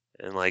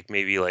And like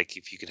maybe like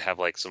if you could have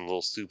like some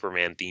little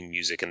Superman theme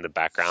music in the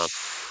background.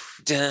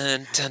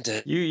 Dun dun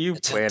dun. You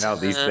plan out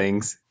these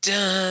things.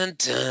 Dun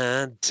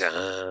dun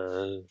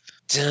dun.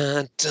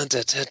 Dun dun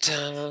dun dun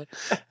dun.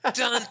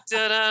 Dun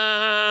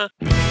dun dun.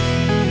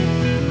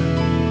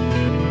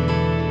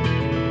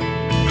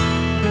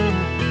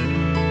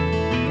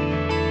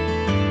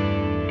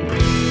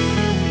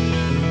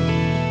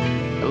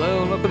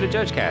 Hello and welcome to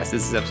JudgeCast.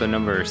 This is episode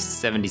number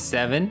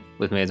 77.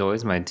 With me as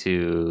always, my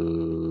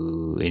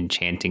two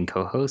enchanting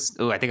co-hosts.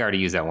 Oh, I think I already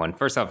used that one.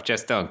 First off,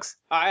 Jess Dunks.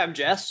 Hi, I'm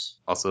Jess.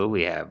 Also,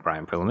 we have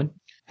Brian Perlman.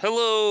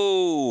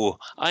 Hello,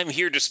 I'm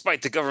here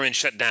despite the government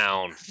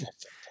shutdown.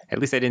 At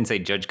least I didn't say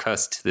Judge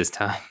Cust this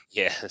time.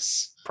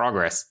 Yes.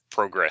 Progress.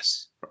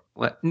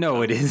 What?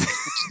 No, it is.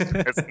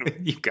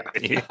 You got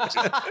me.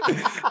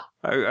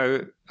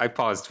 I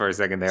paused for a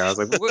second there. I was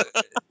like, what?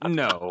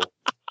 No.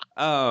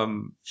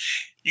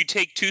 You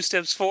take 2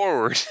 steps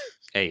forward.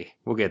 Hey,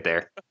 we'll get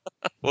there.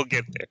 We'll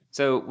get there.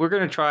 So we're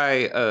going to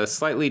try a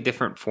slightly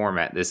different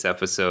format this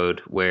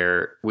episode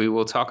where we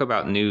will talk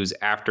about news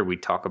after we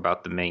talk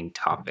about the main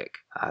topic.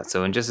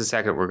 So in just a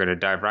second, we're going to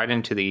dive right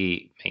into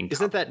the main topic.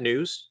 Isn't that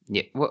news?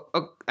 Yeah. Well,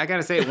 I got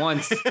to say it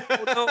once.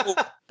 Oh, no.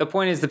 The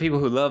point is the people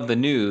who love the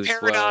news.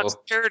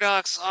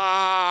 Paradox.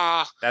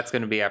 Ah. That's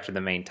going to be after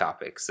the main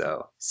topic.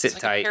 So sit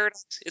It's tight.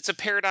 It's a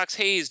paradox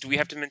haze. Do we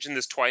have to mention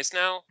this twice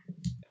now?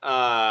 Oh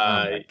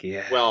my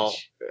gosh. Well,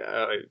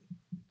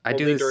 I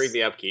do only this during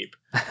the upkeep.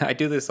 I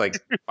do this like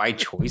by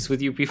choice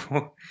with you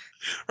people.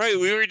 Right,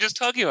 we were just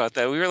talking about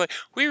that. We were like,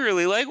 we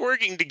really like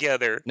working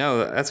together.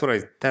 No, that's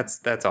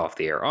off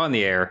the air. On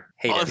the air.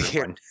 Hate On the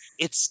everyone.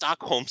 It's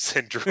Stockholm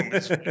Syndrome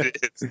is what it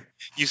is.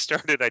 You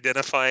started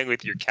identifying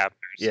with your captors.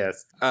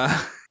 Yes. All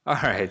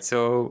right.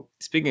 So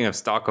speaking of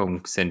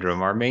Stockholm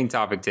Syndrome, our main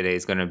topic today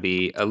is going to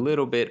be a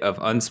little bit of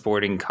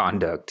unsporting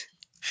conduct.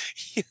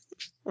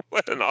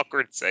 What an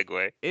awkward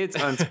segue. It's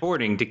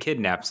unsporting to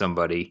kidnap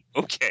somebody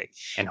Okay.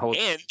 and hold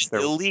And their-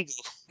 illegal.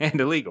 and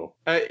illegal.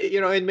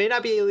 It may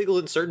not be illegal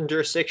in certain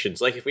jurisdictions.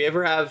 Like if we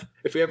ever have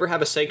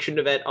a sanctioned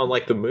event on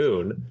like the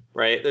moon,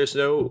 right? There's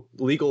no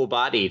legal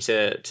body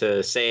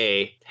to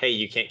say, hey,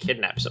 you can't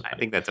kidnap I somebody.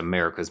 think that's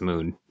America's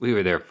moon. We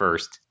were there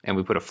first, and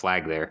we put a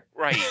flag there.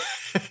 Right.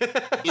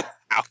 It's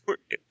our-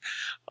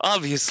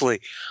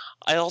 Obviously.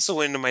 I also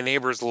went into my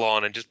neighbor's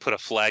lawn and just put a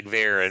flag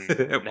there.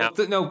 And now,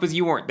 No, because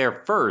you weren't there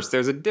first.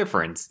 There's a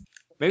difference.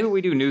 Maybe we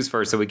do news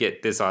first so we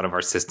get this out of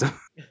our system.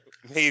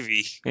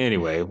 maybe.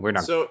 Anyway, we're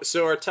not.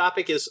 So our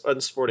topic is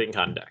unsporting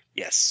conduct.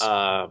 Yes.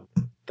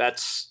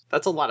 That's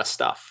a lot of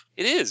stuff.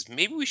 It is.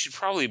 Maybe we should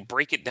probably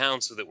break it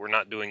down so that we're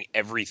not doing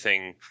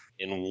everything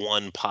in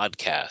one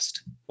podcast.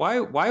 Why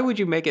would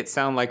you make it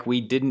sound like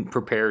we didn't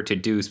prepare to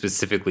do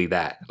specifically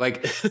that?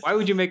 Like, why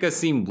would you make us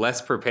seem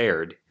less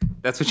prepared?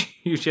 That's what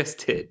you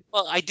just did.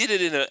 Well, I did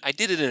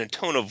it in a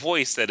tone of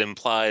voice that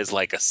implies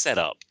like a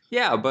setup.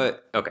 Yeah,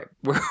 but okay,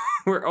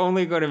 we're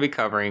only going to be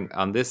covering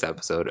on this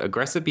episode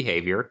aggressive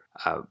behavior,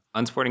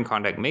 unsporting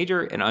conduct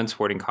major, and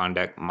unsporting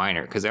conduct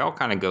minor, because they all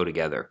kind of go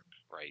together.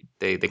 Right.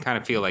 They kind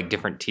of feel like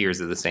different tiers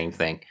of the same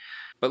thing.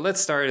 But let's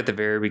start at the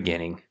very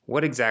beginning.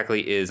 What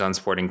exactly is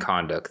unsporting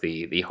conduct?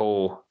 The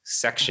whole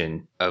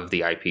section of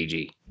the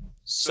IPG.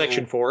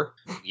 Section 4.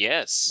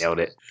 Yes. Nailed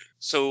it.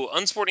 So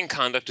unsporting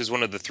conduct is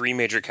one of the 3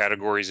 major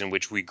categories in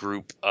which we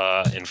group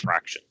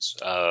infractions.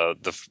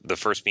 The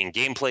first being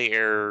gameplay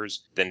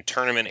errors, then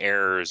tournament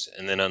errors,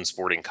 and then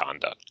unsporting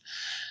conduct.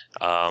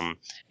 And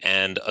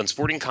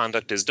unsporting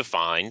conduct is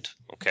defined,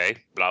 okay,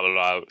 blah, blah,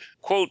 blah,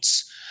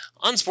 quotes,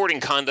 unsporting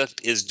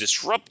conduct is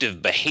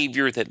disruptive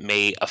behavior that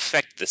may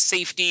affect the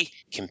safety,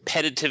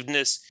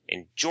 competitiveness,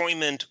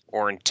 enjoyment,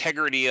 or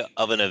integrity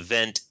of an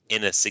event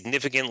in a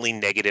significantly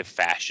negative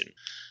fashion.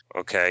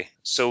 Okay,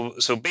 so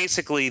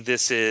basically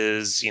this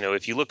is,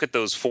 if you look at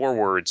those 4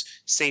 words,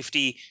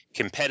 safety,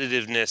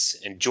 competitiveness,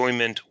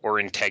 enjoyment, or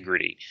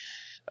integrity.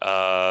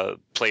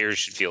 Players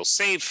should feel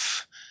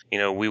safe.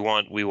 We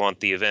want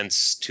the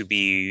events to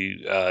be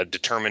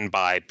determined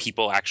by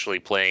people actually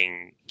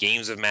playing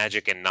games of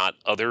Magic and not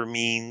other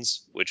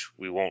means, which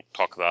we won't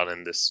talk about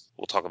in this.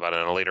 We'll talk about it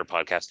in a later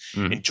podcast.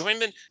 Mhm.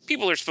 Enjoyment.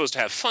 People are supposed to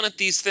have fun at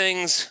these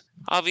things,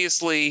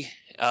 obviously.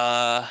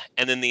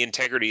 And then the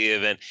integrity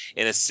of the event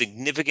in a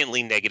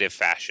significantly negative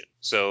fashion.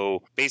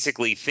 So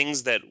basically,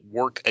 things that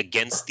work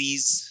against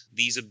these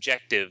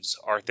objectives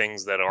are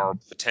things that are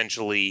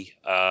potentially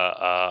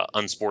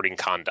unsporting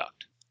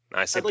conduct.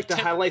 I'd like to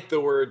highlight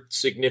the word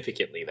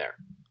significantly there.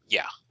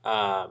 Yeah.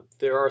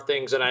 There are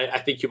things, and I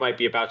think you might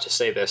be about to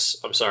say this,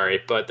 I'm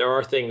sorry, but there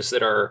are things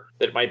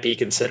that might be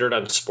considered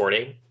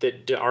unsporting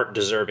that aren't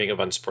deserving of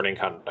unsporting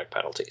conduct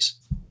penalties.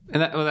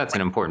 And that's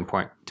an important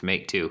point to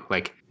make, too.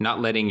 Like, not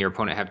letting your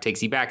opponent have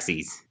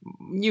takesy-backsies.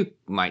 You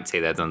might say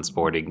that's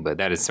unsporting, but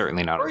that is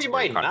certainly not Or you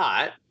might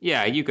not.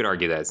 Yeah, you could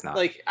argue that it's not.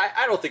 Like,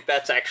 I don't think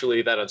that's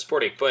actually that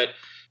unsporting, but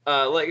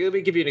let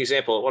me give you an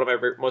example. At one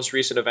of my most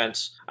recent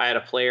events, I had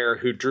a player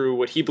who drew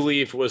what he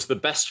believed was the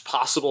best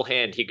possible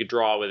hand he could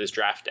draw with his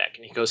draft deck.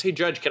 And he goes, "Hey,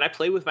 Judge, can I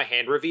play with my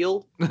hand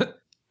revealed?"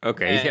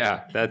 Okay, And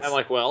yeah. That's I'm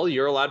like, well,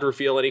 you're allowed to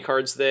reveal any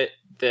cards that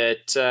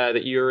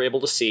that you're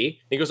able to see.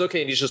 He goes,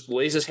 okay, and he just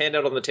lays his hand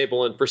out on the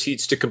table and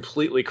proceeds to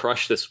completely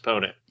crush this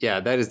opponent. Yeah,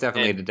 that is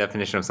definitely the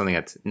definition of something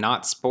that's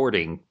not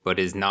sporting, but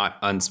is not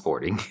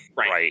unsporting.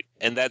 Right.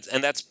 And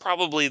that's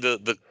probably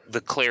the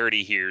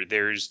clarity here.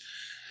 There's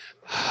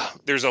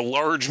a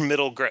large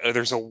middle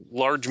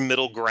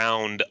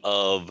ground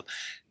of,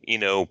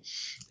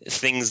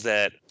 things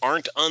that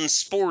aren't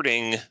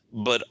unsporting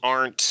but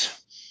aren't,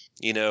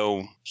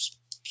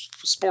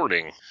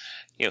 sporting.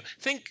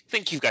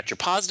 Think you've got your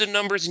positive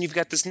numbers and you've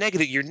got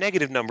your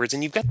negative numbers,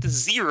 and you've got the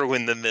zero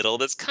in the middle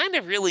that's kind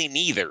of really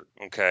neither.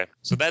 Okay.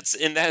 So that's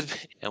in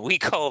that, and we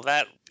call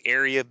that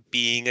area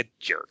being a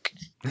jerk.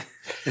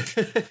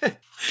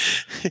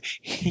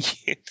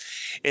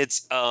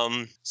 It's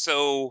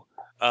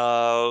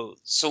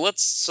so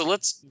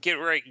let's get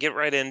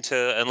right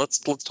into, and let's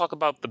talk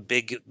about the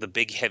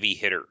big heavy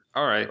hitter.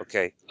 All right.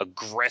 Okay.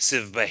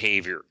 Aggressive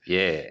behavior.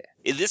 Yeah.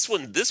 This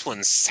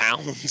one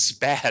sounds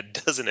bad,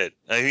 doesn't it?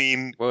 I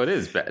mean, well, it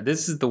is bad.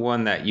 This is the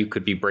one that you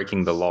could be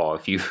breaking the law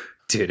if you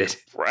did it.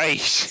 Right.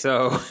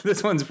 So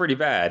this one's pretty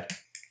bad.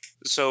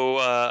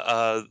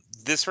 So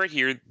this right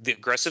here, the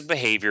aggressive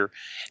behavior,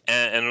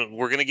 and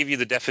we're going to give you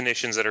the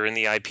definitions that are in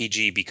the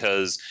IPG,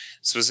 because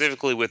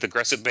specifically with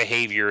aggressive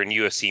behavior in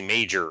UFC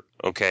Major,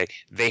 okay,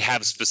 they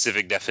have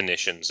specific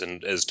definitions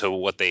and as to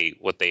what they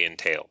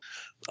entail.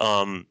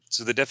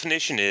 So the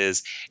definition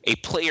is a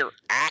player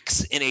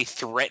acts in a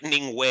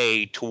threatening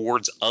way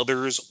towards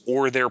others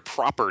or their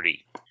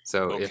property.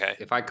 So okay.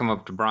 if I come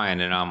up to Brian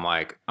and I'm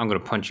like, I'm going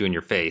to punch you in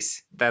your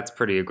face, that's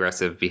pretty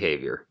aggressive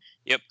behavior.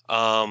 Yep.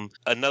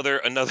 Another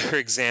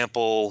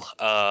example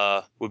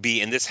would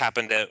be, and this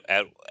happened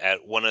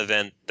at one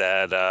event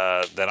that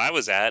I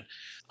was at.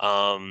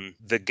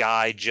 The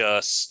guy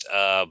just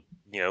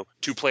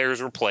two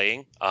players were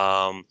playing.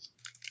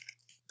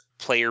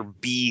 Player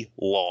B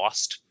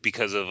lost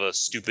because of a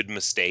stupid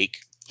mistake.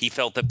 He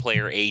felt that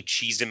player A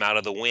cheesed him out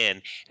of the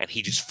win, and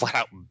he just flat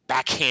out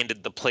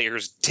backhanded the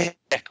player's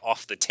deck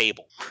off the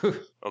table.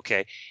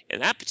 Okay.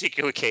 In that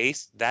particular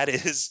case,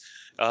 that's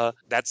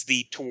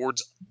the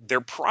towards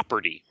their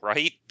property,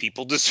 right?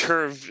 People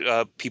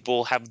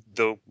people have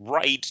the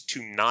right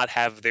to not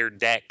have their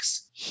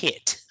decks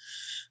hit.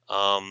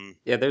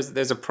 Yeah,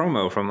 there's a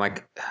promo from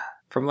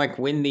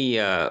when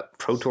the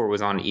Pro Tour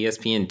was on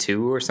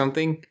ESPN2 or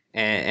something,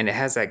 and it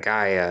has that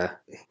guy,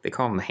 they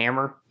call him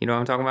Hammer, you know what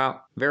I'm talking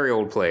about? Very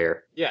old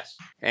player. Yes.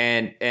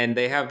 And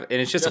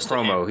it's just a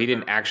promo. Hammer. He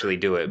didn't actually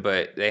do it,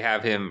 but they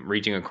have him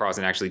reaching across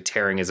and actually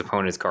tearing his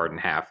opponent's card in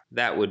half.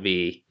 That would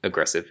be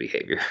aggressive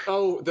behavior.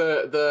 Oh,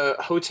 the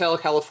Hotel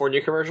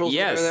California commercials?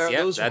 Yes. Yep,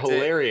 those are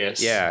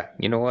hilarious. It. Yeah.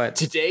 You know what?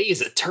 Today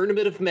is a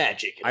tournament of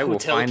magic at I will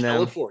Hotel find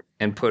California. them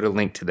and put a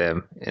link to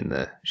them in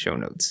the show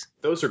notes.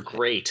 Those are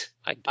great.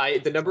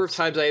 The number of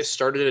times I have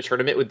started a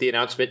tournament with the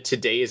announcement,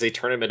 today is a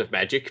tournament of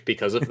magic,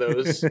 because of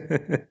those.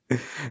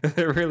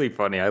 They're really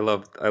funny. I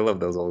love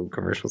those old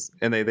commercials.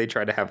 And they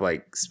try to have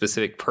like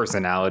specific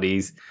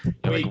personalities.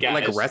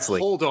 Like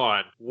wrestling. Hold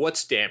on.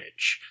 What's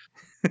damage?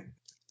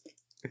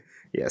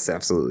 Yes,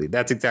 absolutely.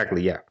 That's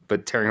exactly, yeah.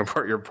 But tearing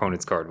apart your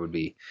opponent's card would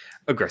be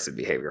aggressive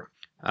behavior.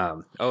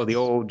 The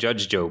old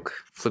judge joke,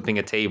 flipping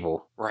a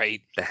table.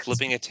 Right.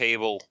 Flipping a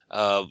table,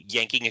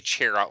 yanking a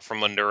chair out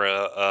from under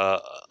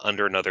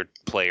under another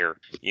player.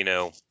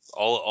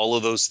 All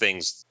of those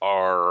things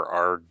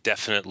are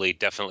definitely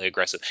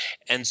aggressive.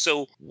 And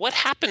so what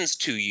happens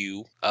to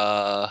you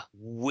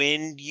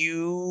when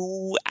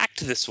you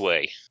act this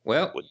way?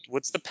 Well,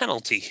 what's the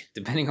penalty?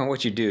 Depending on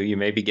what you do, you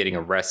may be getting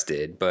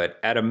arrested, but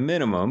at a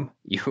minimum,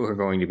 you are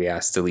going to be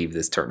asked to leave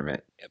this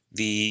tournament.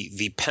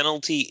 The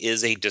penalty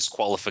is a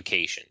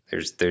disqualification.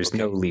 There's okay.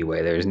 No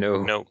leeway. There's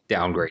no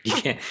downgrade.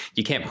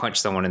 You can't punch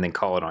someone and then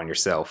call it on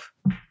yourself.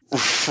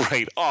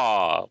 Right.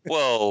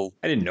 Well,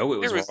 I didn't know it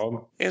was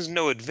wrong. There's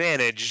no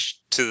advantage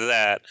to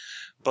that,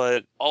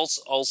 but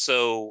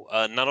also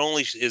not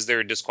only is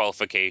there a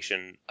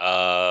disqualification,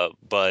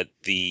 but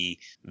the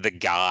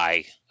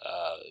guy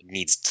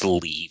needs to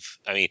leave.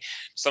 I mean,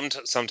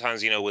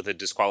 sometimes with a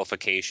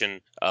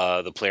disqualification,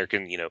 the player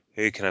can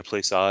hey, can I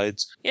play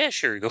sides? Yeah,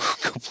 sure, go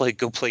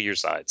play your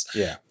sides.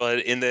 Yeah. But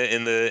in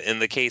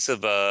the case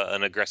of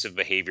an aggressive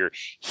behavior,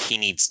 he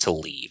needs to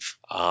leave.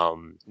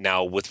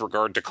 Now, with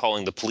regard to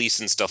calling the police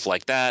and stuff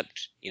like that,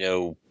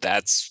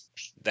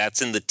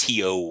 that's in the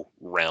TO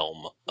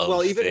realm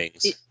of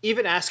things.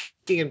 Even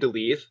asking him to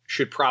leave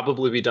should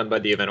probably be done by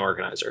the event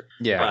organizer.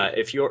 Yeah.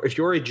 If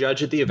you're a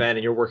judge at the event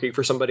and you're working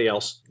for somebody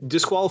else,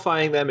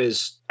 disqualifying them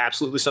is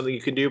absolutely something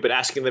you can do, but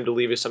asking them to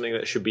leave is something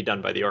that should be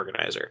done by the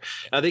organizer.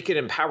 Now, they can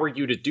empower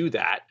you to do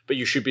that, but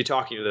you should be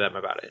talking to them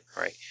about it.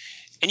 Right.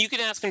 And you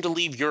can ask him to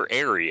leave your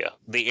area,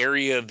 the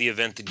area of the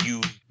event that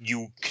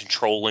you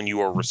control and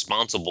you are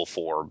responsible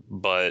for.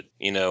 But,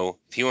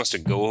 if he wants to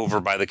go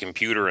over by the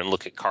computer and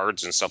look at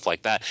cards and stuff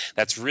like that,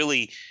 that's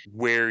really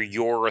where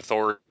your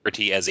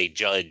authority as a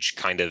judge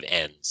kind of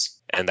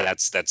ends. And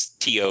that's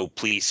TO,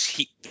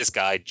 please, this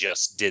guy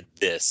just did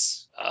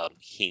this.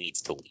 He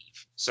needs to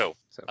leave. So,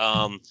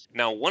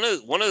 now one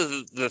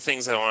of the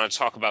things I want to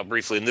talk about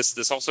briefly, and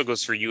this also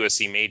goes for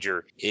USC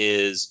Major,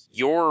 is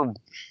your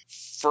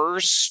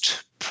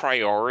first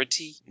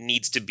priority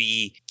needs to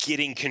be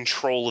getting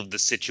control of the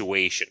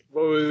situation.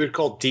 What we would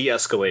call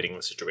de-escalating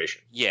the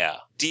situation. Yeah,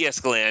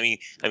 de-escalate.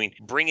 I mean,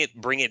 bring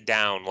it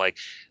down. Like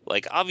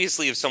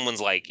obviously, if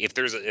someone's like, if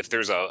there's a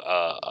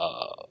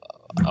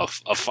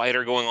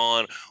fighter going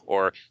on,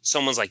 or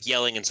someone's like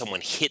yelling and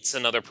someone hits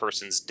another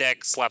person's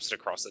deck, slaps it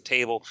across the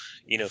table,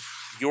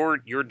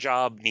 your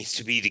job needs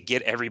to be to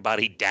get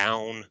everybody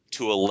down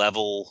to a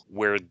level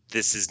where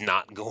this is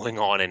not going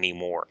on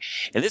anymore.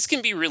 And this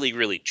can be really,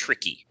 really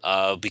tricky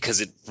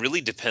because it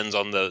really depends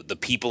on the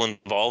people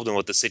involved and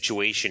what the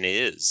situation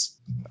is.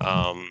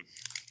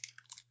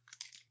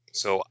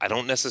 So I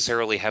don't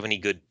necessarily have any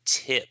good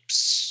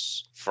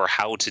tips for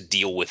how to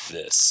deal with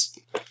this.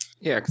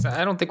 Yeah, because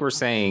I don't think we're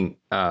saying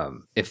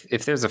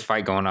if there's a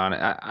fight going on,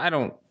 I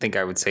don't think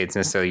I would say it's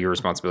necessarily your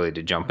responsibility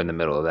to jump in the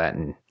middle of that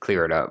and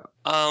clear it up.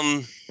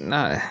 I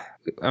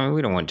mean,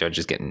 we don't want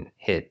judges getting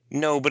hit.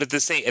 No, but at the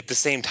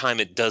same time,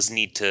 it does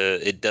need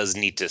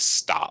to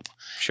stop.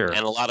 Sure.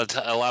 And a lot of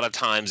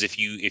times, if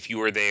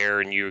you are there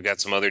and you've got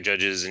some other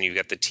judges and you've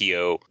got the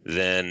TO,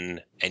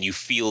 then and you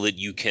feel that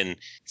you can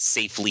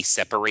safely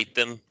separate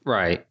them,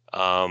 right?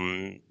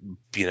 Do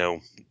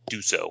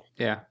so.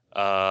 Yeah.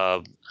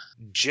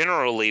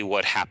 Generally,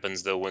 what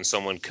happens though when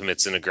someone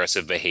commits an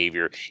aggressive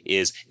behavior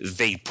is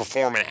they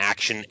perform an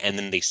action and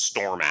then they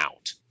storm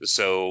out.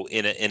 So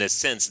in a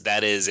sense,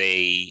 that is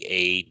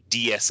a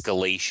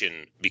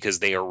de-escalation because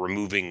they are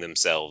removing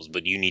themselves,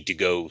 but you need to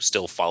go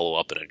still follow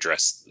up and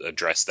address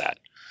that.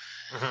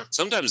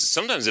 Mm-hmm.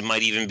 Sometimes it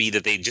might even be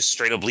that they just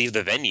straight up leave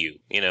the venue,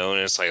 and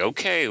it's like,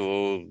 okay,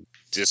 well,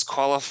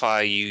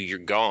 disqualify you, you're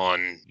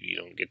gone. You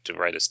don't get to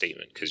write a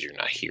statement because you're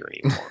not here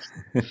anymore.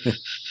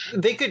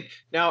 They could.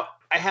 Now,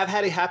 I have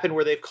had it happen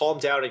where they've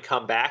calmed down and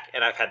come back,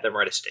 and I've had them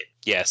write a statement.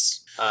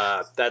 Yes.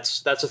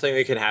 That's a thing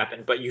that can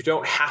happen, but you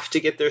don't have to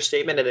get their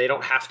statement, and they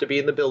don't have to be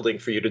in the building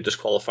for you to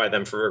disqualify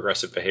them for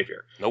aggressive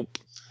behavior. Nope.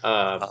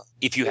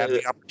 If you have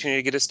the opportunity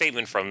to get a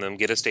statement from them,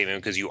 get a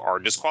statement because you are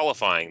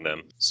disqualifying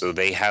them. So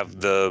they have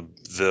the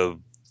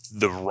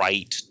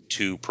right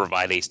to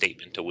provide a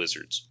statement to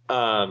Wizards.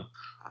 The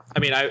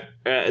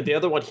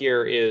other one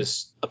here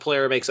is a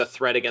player makes a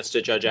threat against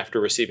a judge after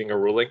receiving a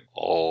ruling.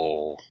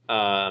 Oh.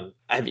 I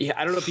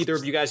don't know if either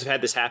of you guys have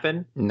had this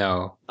happen.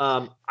 No.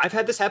 I've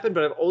had this happen,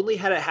 but I've only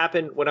had it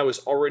happen when I was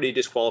already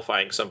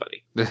disqualifying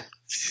somebody. You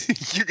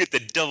get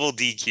the double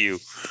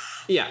DQ.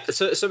 Yeah,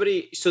 so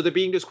they're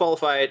being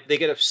disqualified. They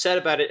get upset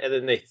about it, and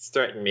then they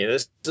threaten me.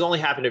 This has only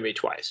happened to me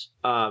twice.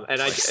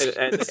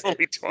 It's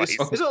only twice.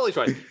 It's only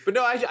twice. But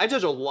no, I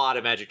judge a lot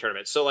of Magic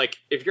tournaments. So like,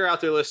 if you're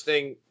out there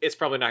listening, it's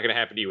probably not going to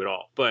happen to you at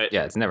all. But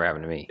yeah, it's never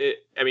happened to me.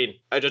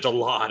 I judge a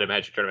lot of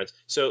Magic tournaments.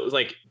 So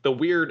like, the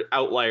weird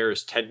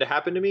outliers tend to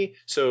happen to me.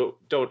 So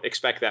don't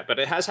expect that. But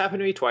it has happened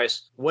to me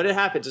twice. When it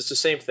happens, it's the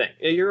same thing.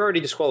 You're already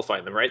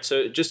disqualifying them, right?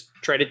 So just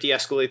try to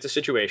de-escalate the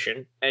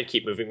situation and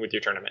keep moving with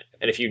your tournament.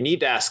 And if you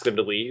need to ask them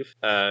to leave,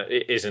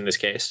 is in this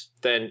case,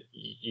 then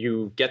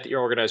you get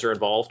your organizer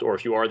involved, or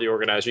if you are the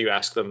organizer, you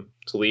ask them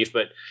to leave,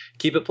 but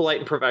keep it polite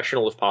and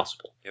professional if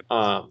possible. Yep.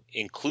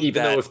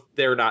 Even though if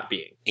they're not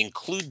being.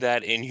 Include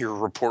that in your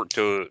report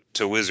to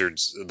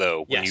Wizards,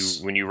 though,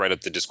 when you write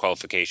up the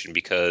disqualification,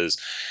 because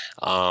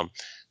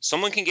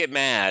someone can get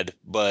mad,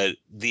 but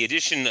the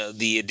addition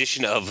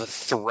of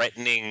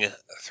threatening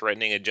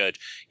a judge,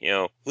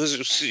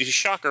 Wizards,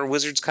 shocker,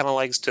 Wizards kind of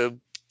likes to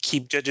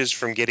keep judges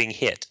from getting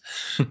hit.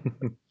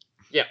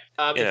 Yeah.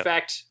 In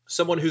fact,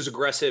 someone who's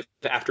aggressive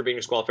after being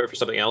disqualified for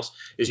something else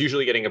is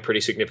usually getting a pretty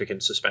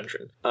significant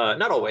suspension.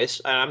 Not always.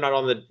 I'm not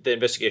on the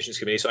investigations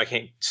committee, so I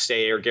can't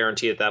say or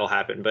guarantee that that'll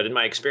happen. But in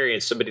my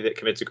experience, somebody that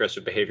commits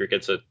aggressive behavior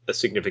gets a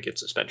significant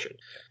suspension.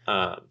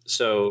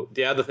 So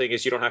the other thing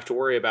is you don't have to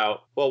worry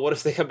about, well, what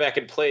if they come back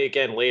and play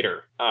again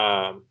later?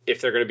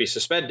 If they're going to be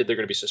suspended, they're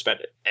going to be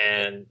suspended.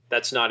 And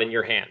that's not in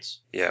your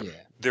hands. Yeah.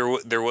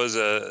 There was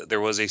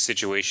a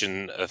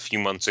situation a few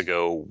months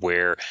ago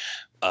where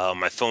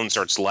my phone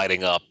starts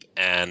lighting up,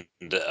 and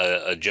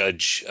a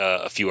judge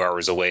a few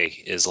hours away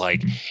is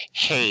like,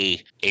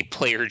 "Hey, a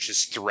player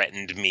just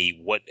threatened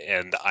me.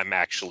 And I'm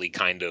actually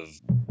kind of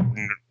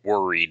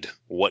worried.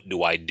 What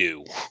do I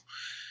do?"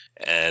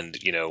 And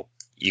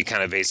you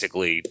kind of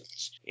basically,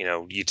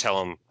 you tell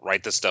them,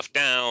 write the stuff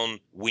down.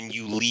 When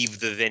you leave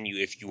the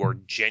venue, if you are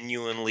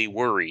genuinely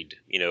worried,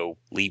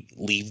 leave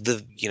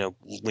the,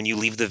 when you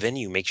leave the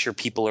venue, make sure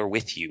people are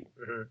with you.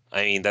 Mm-hmm.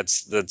 I mean,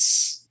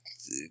 that's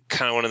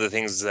kind of one of the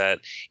things that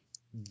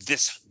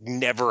this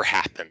never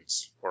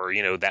happens, or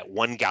that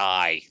one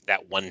guy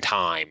that one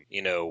time,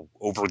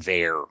 over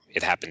there,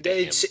 it happened to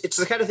him. It's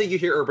the kind of thing you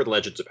hear urban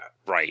legends about,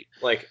 right?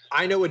 Like,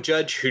 I know a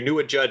judge who knew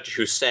a judge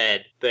who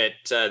said that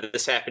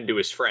this happened to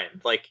his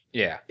friend. Like,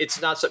 yeah, it's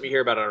not something you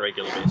hear about on a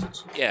regular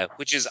basis. Yeah,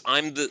 which is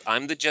I'm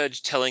the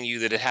judge telling you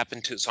that it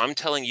happened to. So I'm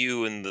telling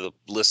you, and the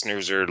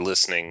listeners are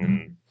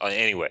listening.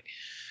 Anyway.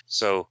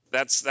 So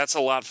that's a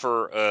lot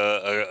for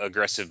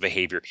aggressive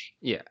behavior.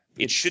 Yeah.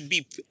 It should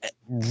be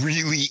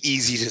really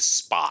easy to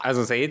spot. I was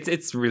going to say,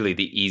 it's really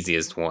the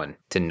easiest one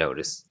to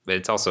notice, but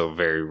it's also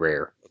very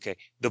rare. Okay.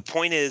 The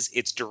point is,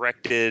 it's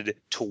directed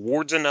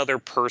towards another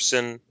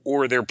person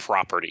or their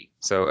property.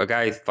 So a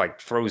guy like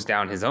throws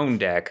down his own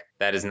deck,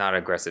 that is not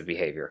aggressive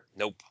behavior.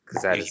 Nope.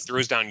 That if he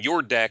throws down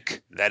your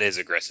deck, that is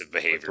aggressive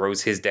behavior.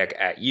 Throws his deck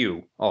at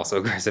you, also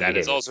aggressive behavior. That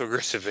is also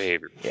aggressive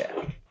behavior. Yeah.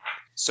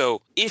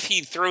 So if he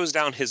throws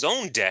down his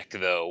own deck,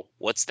 though,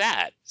 what's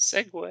that?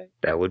 Segue.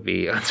 That would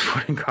be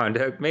unsporting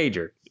conduct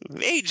major.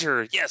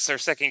 Major, yes, our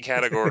second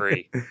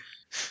category.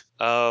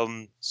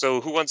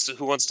 So who wants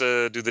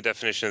to do the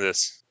definition of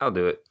this? I'll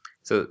do it.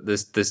 So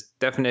this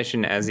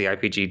definition, as the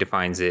IPG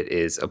defines it,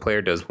 is a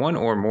player does one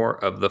or more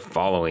of the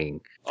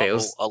following: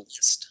 fails a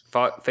list.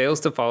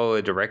 Fails to follow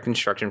a direct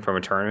instruction from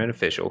a tournament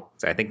official.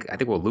 So I think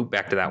we'll loop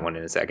back to that one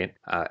in a second.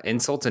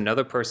 Insults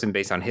another person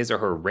based on his or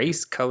her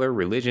race, color,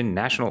 religion,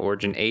 national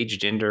origin, age,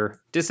 gender,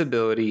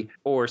 disability,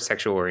 or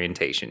sexual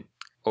orientation.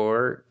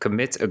 Or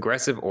commits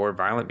aggressive or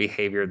violent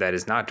behavior that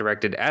is not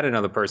directed at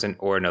another person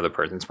or another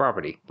person's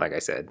property. Like I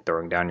said,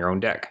 throwing down your own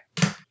deck.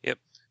 Yep.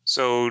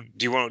 So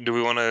do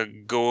we want to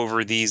go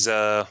over these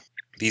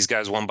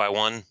guys one by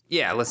one?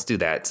 Yeah, let's do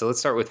that. So let's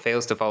start with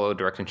fails to follow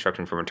direct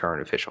instruction from a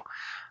tournament official.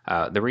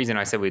 The reason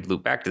I said we'd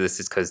loop back to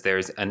this is because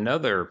there's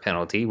another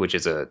penalty, which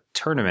is a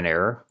tournament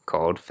error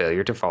called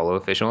failure to follow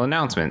official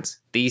announcements.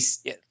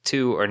 These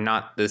two are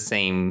not the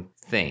same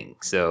thing.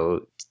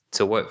 So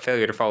what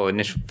failure to follow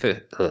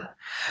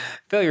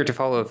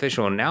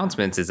official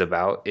announcements is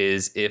about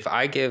is if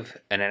I give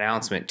an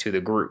announcement to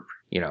the group,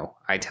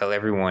 I tell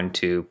everyone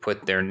to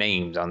put their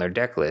names on their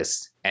deck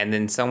list, and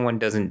then someone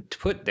doesn't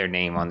put their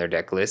name on their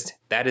deck list,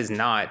 that is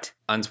not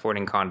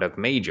unsporting conduct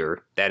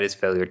major. That is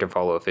failure to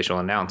follow official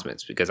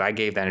announcements, because I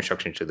gave that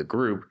instruction to the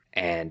group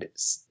and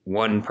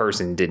one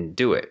person didn't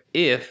do it.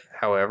 If,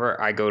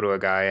 however, I go to a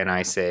guy and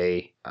I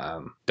say,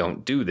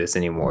 don't do this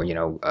anymore,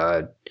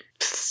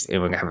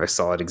 anyone have a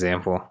solid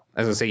example?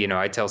 I was going to say,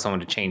 I tell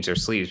someone to change their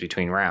sleeves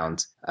between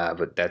rounds,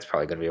 but that's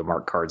probably going to be a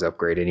marked cards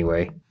upgrade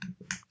anyway.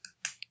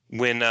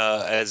 When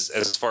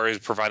as far as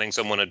providing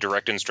someone a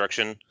direct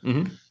instruction.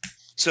 Mm-hmm.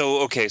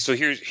 So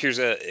here's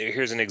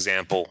an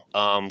example,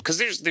 because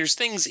there's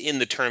things in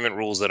the tournament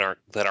rules that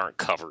aren't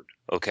covered.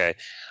 Okay,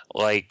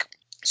 like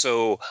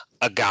so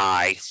a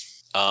guy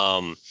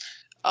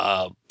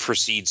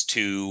proceeds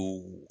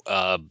to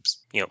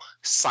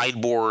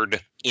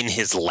sideboard in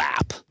his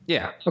lap.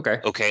 Yeah.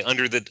 Okay.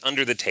 Under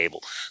the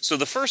table. So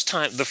the first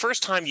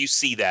time you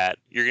see that,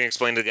 you're gonna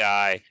explain to the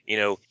guy,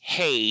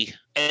 hey,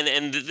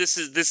 and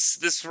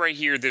this right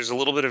here. There's a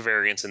little bit of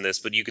variance in this,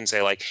 but you can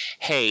say like,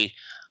 hey,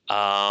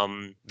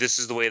 this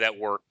is the way that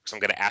works. I'm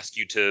gonna ask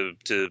you to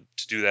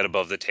do that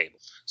above the table.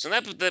 So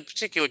in that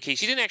particular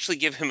case, you didn't actually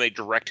give him a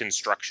direct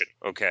instruction,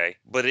 okay?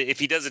 But if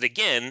he does it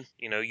again,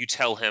 you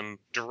tell him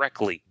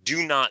directly,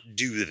 do not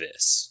do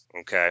this,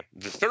 okay?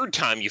 The third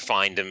time you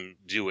find him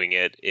doing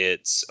it,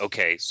 it's,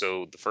 okay,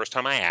 so the first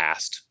time I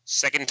asked,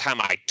 second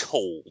time I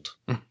told,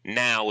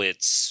 now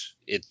it's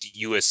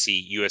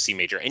USC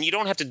major. And you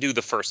don't have to do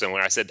the first one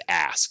when I said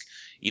ask.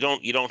 You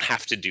don't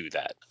have to do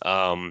that.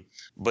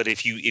 But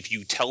if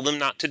you tell them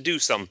not to do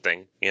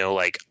something,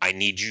 like I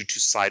need you to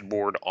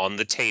sideboard on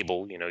the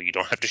table, you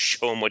don't have to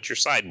show them what you're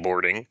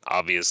sideboarding,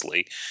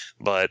 obviously,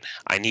 but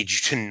I need you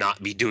to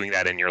not be doing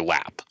that in your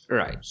lap.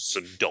 Right.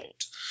 So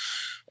don't.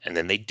 And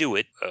then they do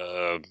it.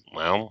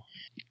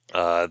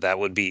 That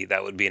would be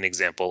an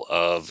example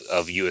of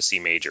USC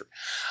major.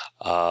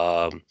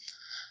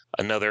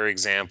 Another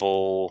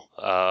example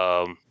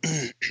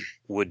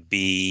would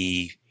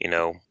be,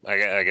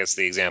 I guess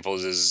the example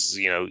is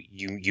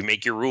you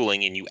make your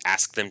ruling and you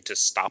ask them to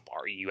stop,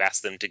 or you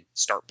ask them to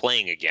start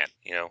playing again,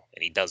 and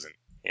he doesn't.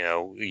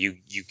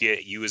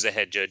 You as a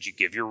head judge, you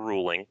give your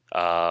ruling.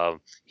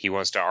 He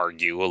wants to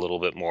argue a little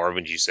bit more,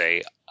 but you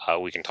say,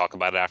 we can talk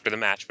about it after the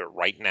match, but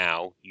right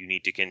now you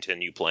need to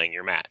continue playing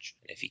your match.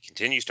 If he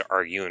continues to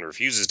argue and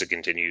refuses to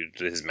continue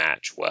his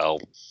match,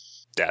 well,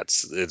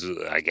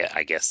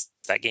 I guess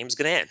that game's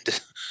gonna end.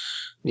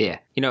 Yeah,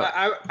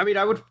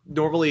 I would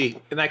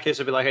normally, in that case,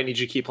 I'd be like, I need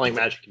you to keep playing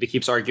Magic. If he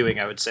keeps arguing,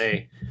 I would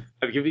say,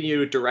 I've given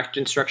you a direct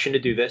instruction to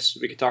do this.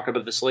 We can talk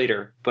about this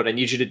later, but I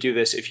need you to do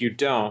this. If you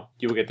don't,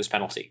 you will get this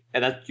penalty,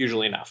 and that's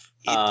usually enough.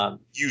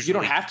 You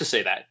don't have to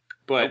say that,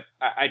 but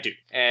I do,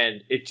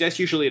 and that's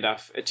usually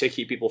enough to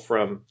keep people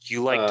from.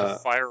 You like to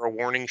fire a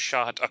warning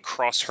shot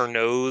across her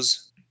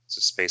nose. It's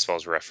a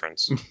Spaceballs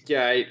reference.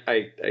 Yeah,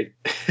 I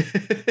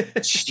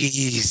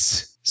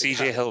Jeez.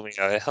 CJ,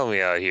 help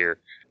me out here.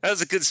 That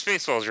was a good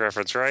Spaceballs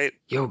reference, right?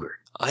 Yogurt.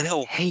 I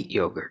know. Hate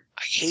yogurt.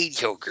 I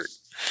hate yogurt.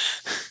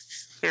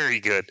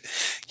 Very good.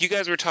 You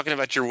guys were talking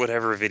about your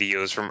whatever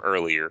videos from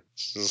earlier.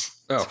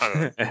 Oh.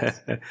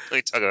 Let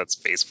me talk about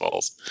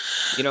Spaceballs.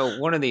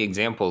 One of the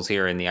examples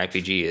here in the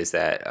IPG is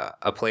that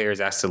a player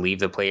is asked to leave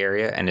the play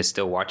area and is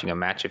still watching a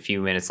match a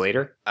few minutes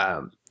later.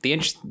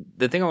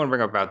 the thing I want to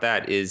bring up about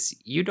that is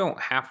you don't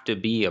have to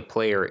be a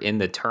player in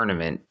the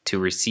tournament to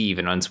receive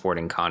an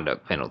unsporting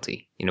conduct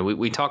penalty.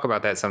 We talk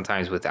about that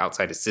sometimes with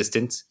outside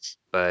assistance,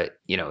 but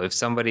if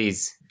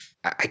somebody's,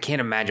 I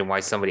can't imagine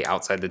why somebody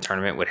outside the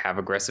tournament would have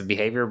aggressive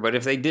behavior, but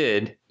if they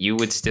did, you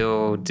would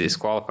still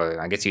disqualify them.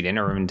 I guess you'd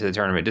enter them into the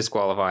tournament,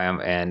 disqualify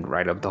them, and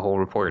write up the whole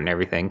report and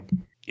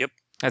everything. Yep.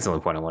 That's the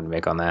only point I wanted to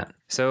make on that.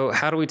 So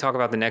how do we talk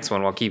about the next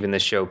one while keeping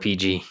this show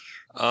PG?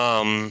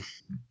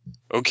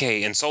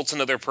 Okay, insults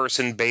another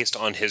person based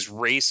on his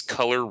race,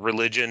 color,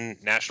 religion,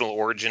 national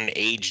origin,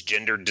 age,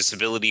 gender,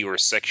 disability, or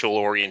sexual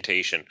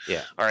orientation.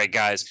 Yeah. All right,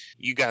 guys,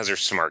 you guys are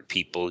smart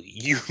people.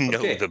 You know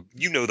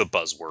the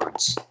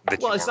buzzwords.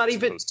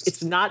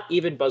 It's not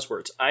even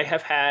buzzwords. I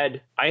have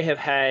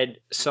had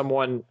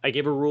someone, I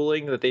gave a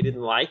ruling that they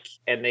didn't like,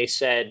 and they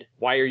said,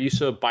 "Why are you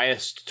so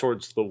biased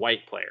towards the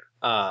white player?"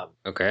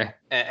 Okay.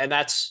 And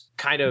that's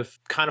kind of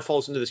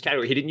falls into this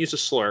category. He didn't use a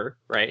slur,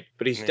 right?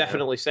 But he's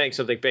definitely saying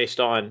something based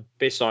on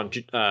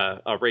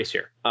race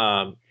here.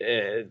 That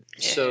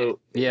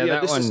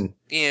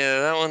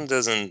one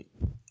doesn't.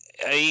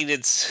 I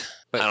mean,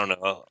 I don't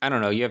know. I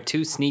don't know. You have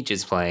two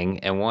Sneetches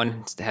playing, and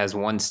one has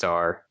 1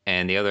 star,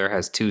 and the other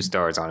has 2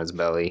 stars on his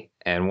belly.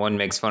 And one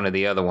makes fun of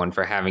the other one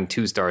for having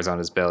 2 stars on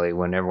his belly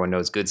when everyone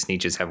knows good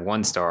Sneetches have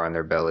 1 star on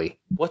their belly.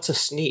 What's a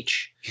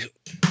Sneetch?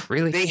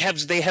 Really? They have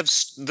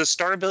the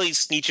star belly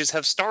Sneetches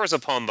have stars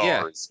upon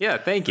theirs. Yeah,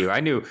 thank you. I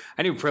knew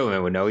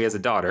Prilliman would know. He has a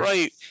daughter.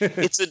 Right.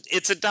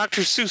 It's a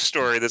Dr. Seuss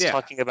story that's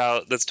talking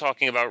about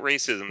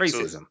racism.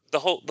 Racism.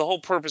 So the whole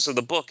purpose of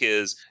the book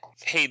is,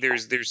 hey,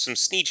 there's some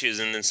Sneetches,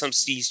 and then some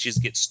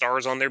Sneetches get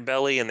stars on their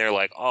belly, and they're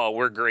like, oh,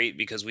 we're great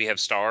because we have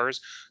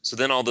stars. So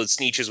then all the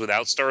Sneetches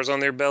without stars on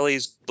their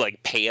bellies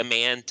pay a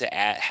man to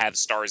have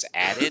stars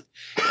added,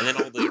 and then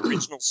all the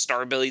original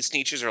star-bellied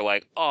Sneetches are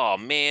like, oh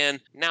man,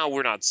 now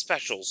we're not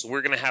special, so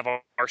we're gonna have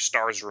our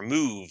stars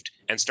removed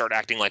and start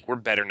acting like we're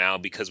better now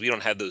because we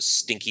don't have those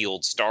stinky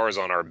old stars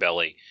on our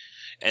belly.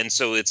 And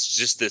so it's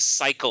just this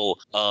cycle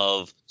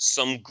of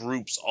some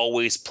groups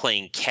always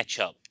playing catch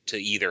up to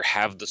either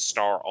have the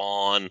star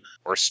on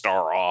or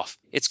star off.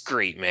 It's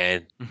great,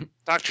 man. Mm-hmm.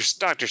 Dr.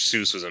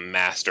 Seuss was a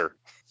master.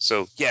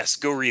 So yes,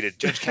 go read it.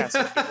 Judge Katz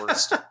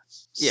endorsed.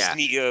 Yeah.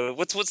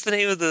 What's the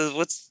name of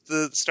what's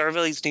the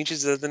Star-Bellied Sneetches?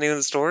 Is that the name of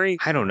the story?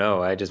 I don't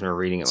know. I just remember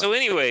reading it. So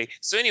anyway,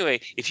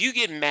 if you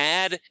get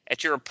mad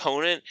at your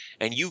opponent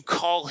and you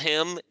call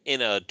him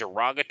in a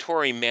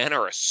derogatory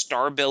manner a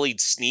Star-Bellied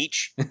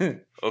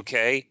Sneetch,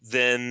 okay,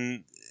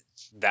 then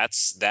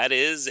that's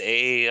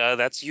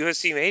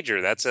USC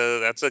major. That's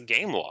a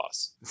game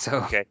loss.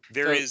 So okay,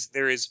 there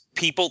is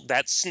people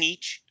that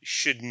Sneetch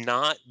should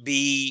not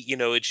be.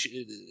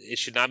 It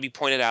should not be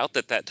pointed out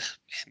that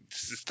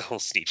the whole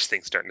Sneetch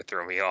thing's starting to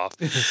throw me off.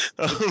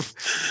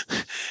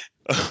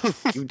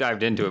 You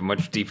dived into it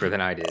much deeper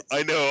than I did.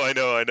 I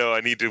know.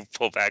 I need to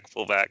pull back.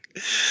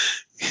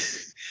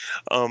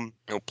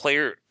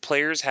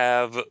 Players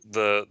have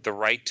the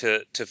right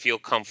to feel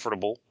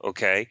comfortable,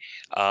 okay,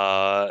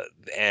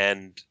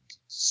 and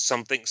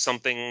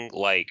something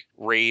like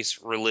race,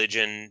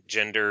 religion,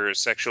 gender,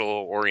 sexual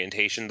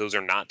orientation, those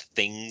are not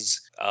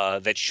things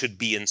that should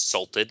be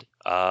insulted.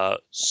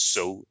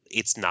 So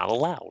it's not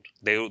allowed.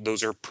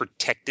 Those are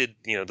protected.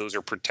 Those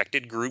are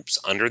protected groups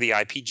under the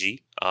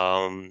IPG.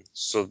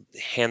 So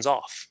hands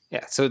off.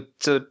 Yeah. So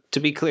to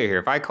be clear here,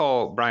 if I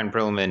call Brian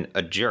Prilliman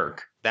a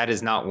jerk, that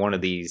is not one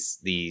of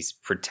these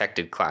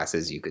protected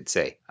classes, you could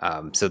say.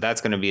 So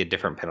that's going to be a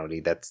different penalty.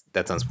 That's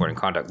unsporting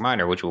conduct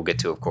minor, which we'll get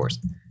to, of course.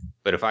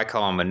 But if I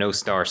call him a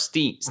no-star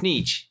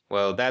Sneetch,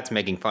 well, that's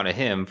making fun of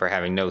him for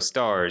having no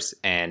stars,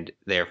 and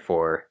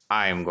therefore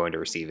I am going to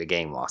receive a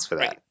game loss for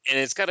that. Right. And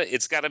it's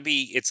gotta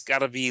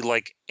be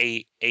like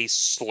a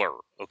slur.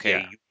 Okay,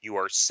 yeah. You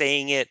are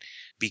saying it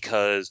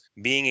because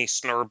being a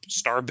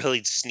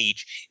star-bellied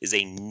Sneetch is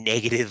a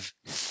negative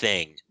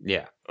thing.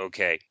 Yeah.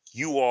 Okay.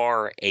 You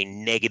are a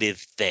negative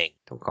thing.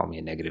 Don't call me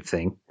a negative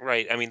thing.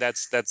 Right. I mean,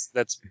 that's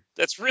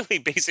really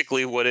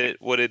basically what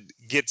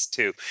it gets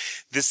to.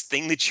 This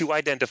thing that you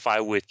identify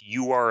with,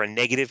 you are a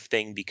negative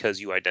thing because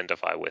you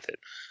identify with it.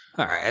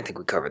 All right. I think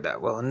we covered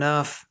that well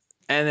enough.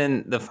 And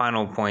then the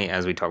final point,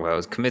 as we talk about,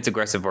 is commits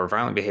aggressive or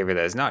violent behavior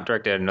that is not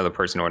directed at another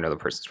person or another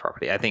person's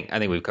property. I think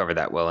we've covered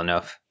that well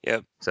enough.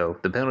 Yep. So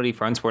the penalty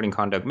for unsporting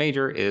conduct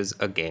major is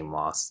a game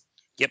loss.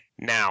 Yep.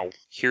 Now,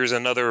 here's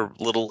another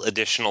little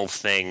additional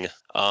thing.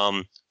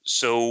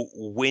 So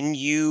when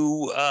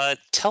you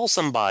tell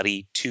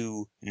somebody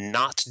to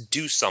not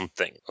do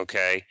something,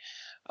 okay,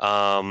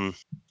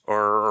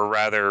 or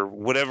rather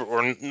whatever,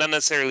 or not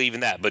necessarily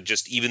even that, but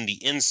just even the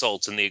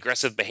insults and the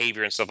aggressive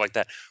behavior and stuff like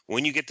that,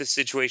 when you get the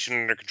situation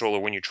under control, or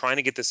when you're trying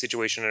to get the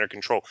situation under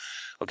control,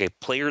 okay,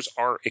 players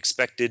are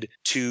expected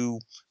to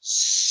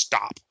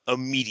stop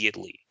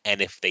immediately.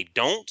 And if they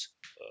don't,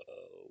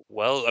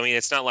 Well, I mean,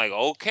 it's not like,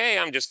 okay,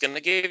 I'm just going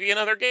to give you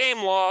another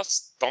game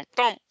loss. Thump,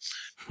 thump.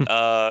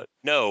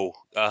 No,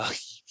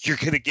 you're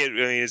going to get, I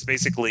mean, it's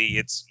basically,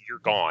 you're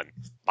gone.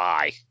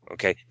 Bye.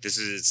 Okay. This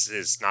is,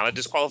 it's not a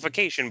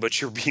disqualification,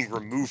 but you're being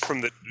removed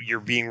from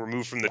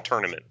the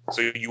tournament.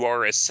 So you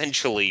are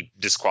essentially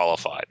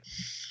disqualified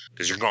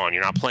because you're gone.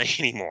 You're not playing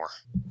anymore.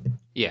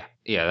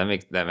 Yeah,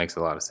 that makes a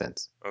lot of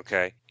sense.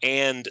 Okay.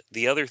 And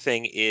the other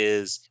thing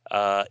is,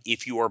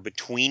 if you are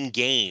between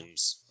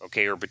games,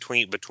 okay, or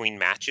between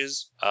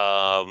matches,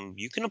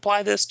 you can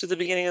apply this to the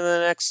beginning of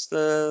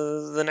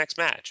the next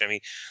match. I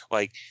mean,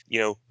 like,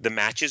 the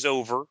match is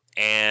over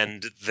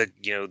and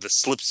the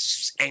slip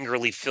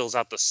angrily fills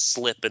out the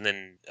slip and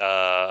then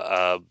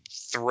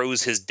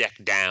throws his deck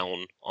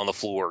down on the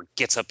floor,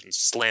 gets up and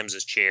slams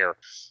his chair.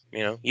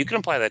 You can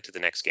apply that to the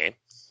next game.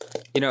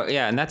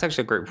 Yeah, and that's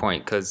actually a great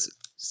point because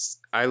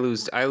I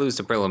lose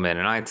to Brilliman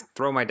and I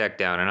throw my deck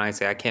down and I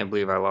say I can't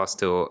believe I lost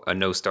to a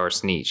no-star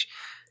Sneech.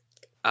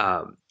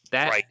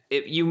 Right.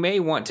 You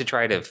may want to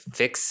try to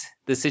fix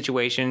the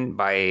situation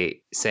by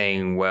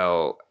saying,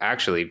 well,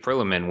 actually,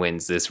 Brilliman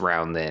wins this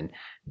round. Then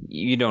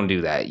you don't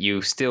do that.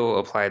 You still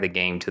apply the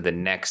game to the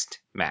next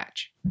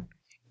match.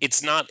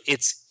 It's not.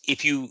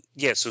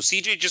 So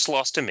CJ just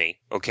lost to me,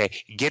 okay,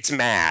 gets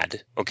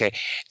mad, okay,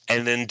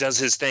 and then does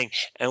his thing,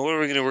 and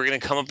we're gonna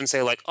come up and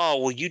say like, oh,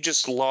 well, you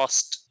just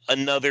lost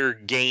another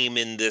game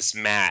in this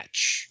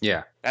match.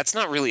 Yeah, that's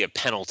not really a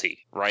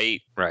penalty,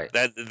 right? Right.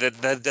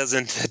 That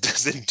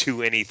doesn't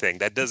do anything.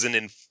 That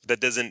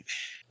doesn't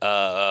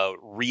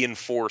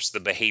reinforce the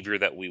behavior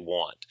that we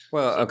want.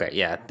 Well, okay,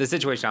 yeah. The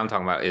situation I'm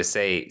talking about is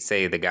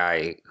say the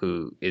guy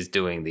who is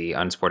doing the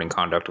unsporting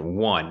conduct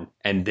won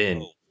and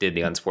then did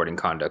the unsporting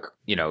conduct.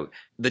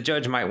 The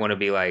judge might want to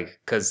be like,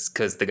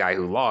 because the guy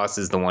who lost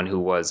is the one who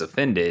was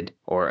offended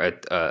or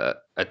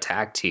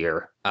attacked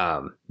here.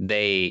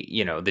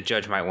 The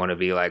judge might want to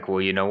be like,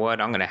 well, you know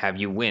what? I'm going to have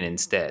you win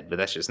instead. But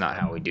that's just not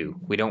how we do.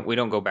 We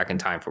don't go back in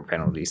time for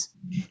penalties.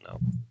 No.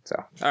 So,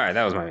 all right,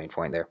 that was my main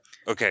point there.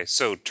 Okay,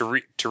 so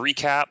to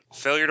recap,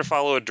 failure to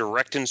follow a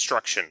direct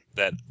instruction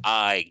that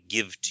I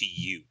give to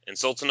you.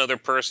 Insult another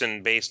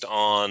person based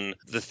on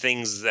the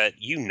things that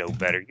you know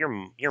better.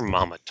 Your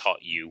mama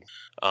taught you.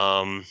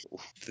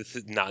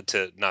 Not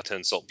to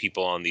insult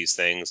people on these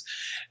things.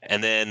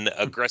 And then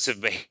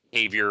aggressive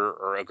behavior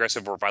or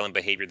aggressive or violent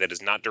behavior that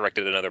is not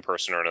directed at another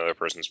person or another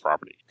person's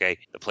property. Okay,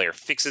 the player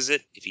fixes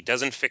it. If he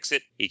doesn't fix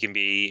it, he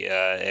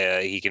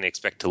can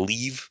expect to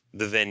leave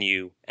the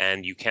venue,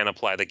 and you can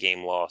apply the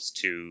game loss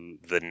to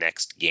the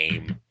next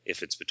game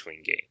if it's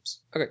between games.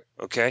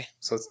 Okay.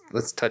 So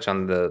let's touch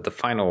on the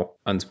final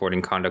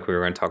unsporting conduct we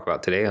were going to talk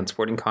about today.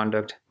 Unsporting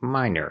conduct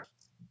minor.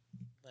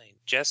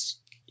 Jess?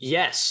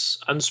 Yes,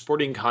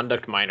 unsporting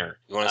conduct minor.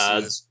 You want to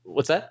see this?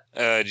 What's that?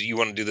 Do you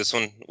want to do this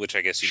one? Which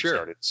I guess you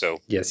started. So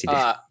yes, you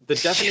did. The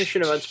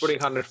definition of unsporting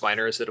conduct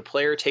minor is that a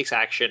player takes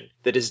action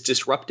that is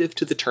disruptive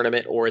to the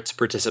tournament or its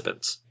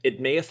participants. It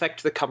may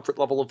affect the comfort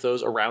level of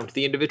those around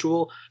the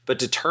individual, but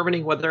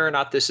determining whether or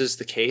not this is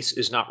the case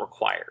is not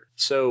required.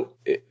 So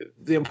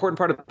the important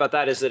part about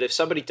that is that if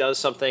somebody does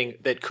something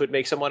that could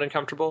make someone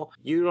uncomfortable,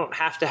 you don't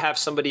have to have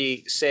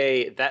somebody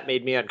say that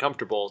made me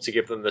uncomfortable to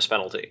give them this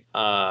penalty.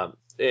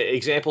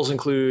 Examples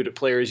include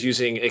players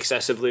using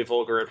excessively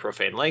vulgar and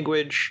profane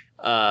language,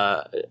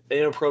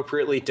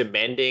 inappropriately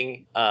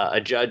demanding to a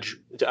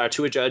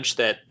judge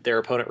that their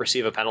opponent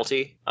receive a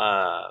penalty,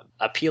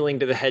 appealing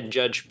to the head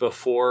judge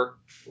before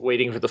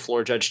waiting for the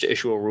floor judge to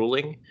issue a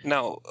ruling.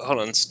 Now, hold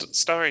on.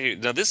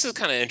 Now, this is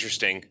kind of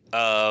interesting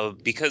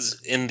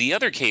because in the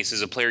other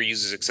cases, a player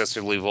uses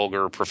excessively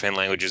vulgar or profane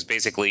languages.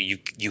 Basically,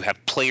 you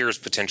have players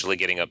potentially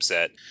getting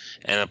upset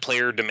and a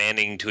player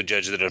demanding to a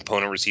judge that an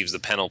opponent receives the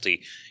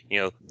penalty.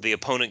 The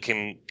opponent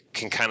can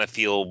kind of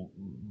feel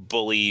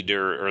bullied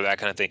or that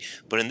kind of thing.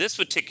 But in this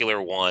particular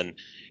one,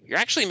 you're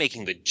actually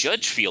making the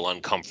judge feel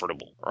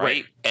uncomfortable,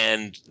 right?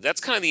 And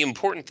that's kind of the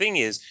important thing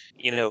is,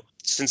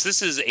 since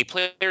this is a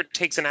player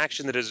takes an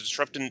action that is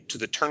disruptive to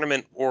the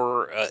tournament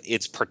or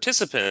its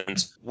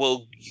participants,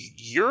 well,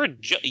 you're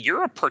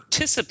a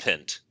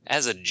participant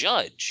as a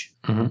judge.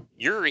 Mm-hmm.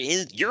 You're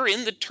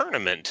in the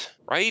tournament,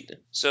 right?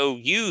 So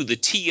you, the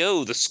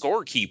TO, the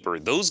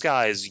scorekeeper, those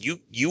guys,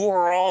 you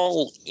are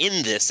all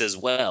in this as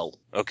well.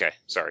 Okay,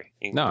 sorry.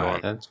 No,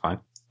 that's fine.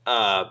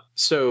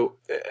 So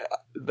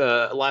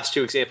the last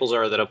two examples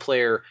are that a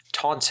player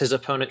taunts his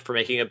opponent for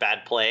making a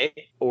bad play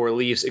or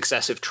leaves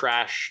excessive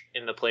trash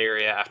in the play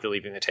area after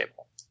leaving the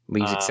table.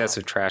 Leaves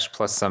excessive trash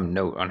plus some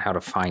note on how to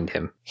find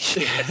him.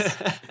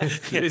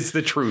 It's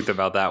the truth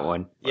about that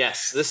one.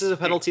 Yes, this is a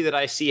penalty that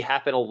I see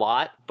happen a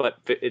lot, but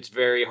it's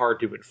very hard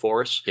to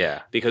enforce.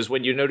 Yeah. Because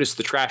when you notice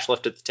the trash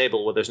left at the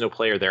table, well, there's no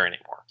player there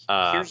anymore.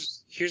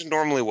 Here's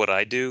normally what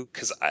I do,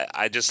 because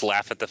I just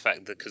laugh at the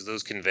fact that because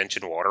those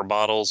convention water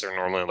bottles are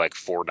normally like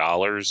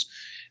 $4,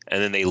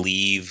 and then they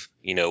leave,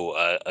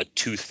 a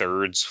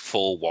 2/3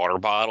 full water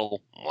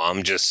bottle. Well,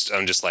 I'm just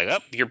like,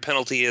 your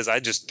penalty is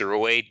I just threw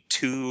away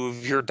 $2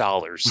 of your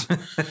dollars.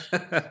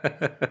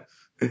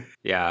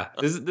 Yeah.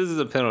 This is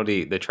a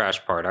penalty, the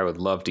trash part, I would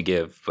love to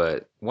give,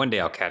 but one day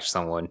I'll catch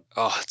someone.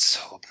 Oh, it's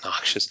so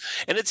obnoxious.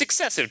 And it's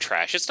excessive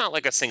trash. It's not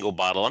like a single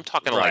bottle. I'm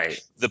talking Right. like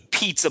the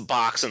pizza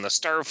box and the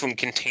styrofoam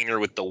container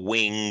with the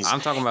wings.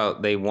 I'm talking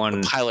about they won.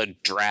 A pile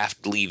of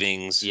draft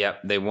leavings.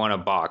 Yep, they won a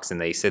box and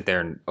they sit there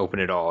and open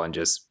it all and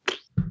just.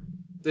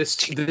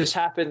 This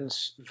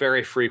happens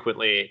very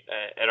frequently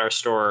at our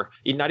store.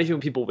 Not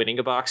even people winning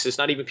a box. It's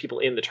not even people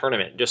in the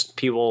tournament. Just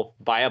people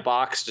buy a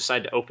box,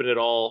 decide to open it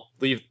all,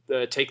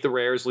 take the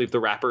rares, leave the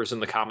wrappers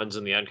and the commons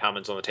and the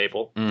uncommons on the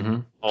table,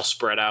 all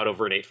spread out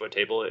over an 8-foot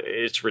table.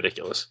 It's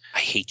ridiculous. I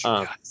hate you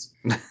guys.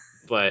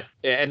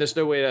 And there's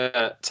no way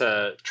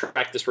to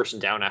track this person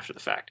down after the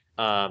fact.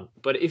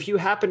 But if you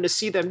happen to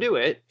see them do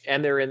it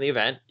and they're in the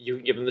event, you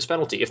can give them this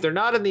penalty. If they're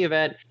not in the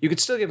event, you could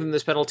still give them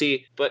this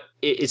penalty, but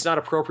it's not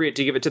appropriate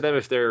to give it to them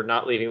if they're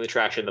not leaving the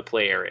trash in the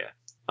play area.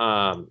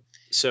 And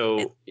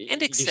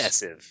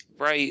excessive,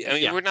 right? I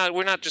mean,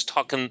 we're not just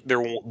talking the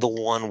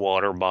one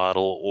water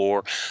bottle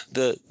or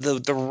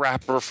the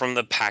wrapper from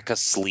the pack of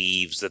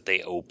sleeves that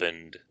they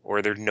opened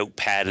or their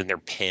notepad and their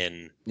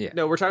pen. Yeah.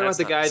 No, we're talking about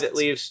the guy that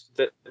leaves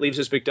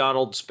his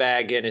McDonald's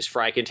bag and his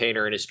fry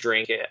container and his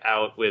drink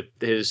out with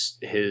his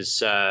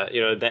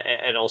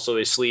and also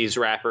his sleeves,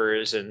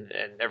 wrappers, and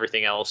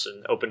everything else,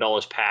 and opened all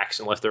his packs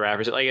and left the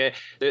wrappers. Like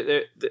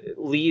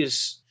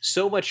leaves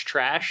so much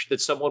trash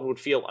that someone would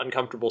feel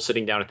uncomfortable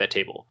sitting down at that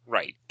table.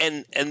 Right.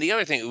 And the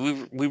other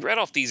thing, we read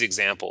off these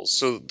examples.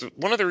 So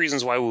one of the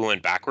reasons why we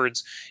went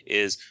backwards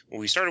is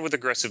we started with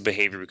aggressive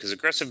behavior because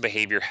aggressive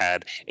behavior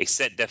had a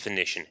set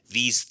definition.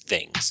 These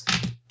things.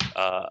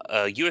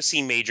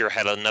 USC Major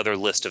had another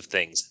list of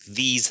things.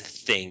 These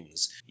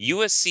things.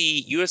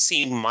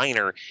 USC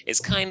Minor is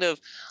kind of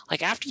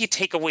like after you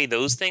take away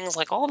those things,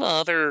 like all the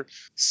other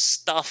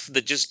stuff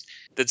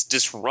that's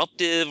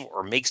disruptive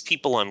or makes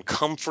people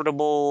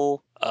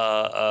uncomfortable,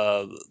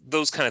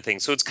 those kind of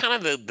things. So it's kind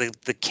of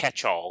the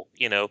catch-all,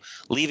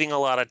 leaving a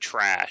lot of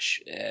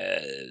trash.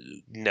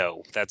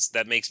 No,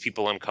 that makes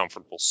people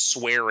uncomfortable.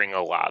 Swearing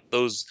a lot.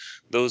 Those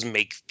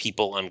make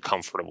people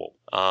uncomfortable.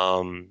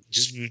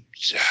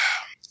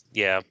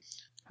 Yeah.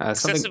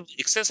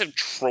 Excessive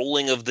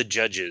trolling of the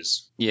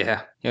judges.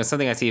 Yeah.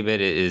 Something I see a bit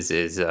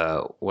is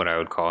what I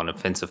would call an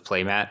offensive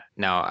playmat.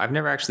 Now, I've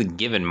never actually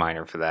given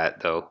minor for that,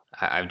 though.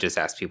 I've just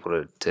asked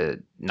people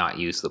to not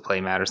use the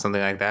playmat or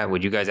something like that.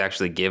 Would you guys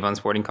actually give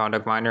unsporting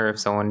conduct minor if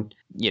someone,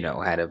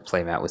 had a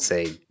playmat with,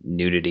 say,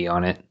 nudity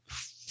on it?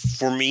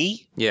 For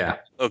me? Yeah.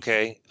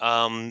 Okay.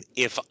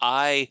 If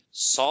I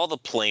saw the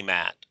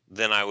playmat,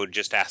 then I would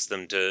just ask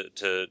them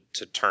to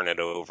turn it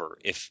over.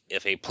 If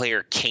a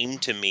player came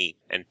to me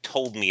and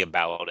told me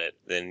about it,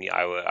 then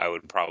I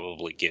would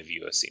probably give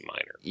USC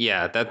minor.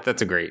 Yeah,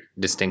 that's a great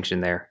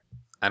distinction there.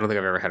 I don't think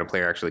I've ever had a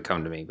player actually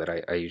come to me,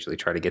 but I usually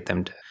try to get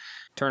them to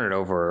turn it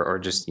over or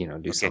just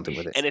do something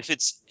with it. And if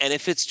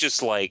it's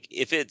just like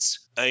if it's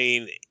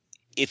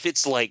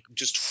like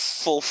just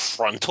full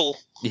frontal,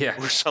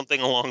 or something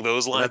along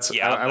those lines, that's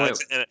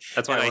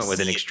why I went with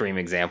an extreme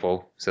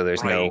example. So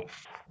there's no.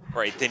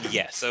 Right, then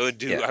yes, I would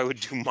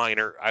do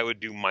minor. I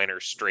would do minor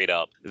straight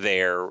up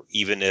there,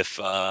 even if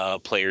a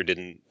player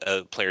didn't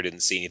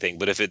see anything.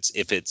 But if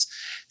it's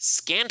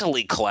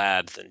scantily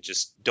clad, then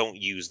just don't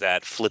use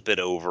that. Flip it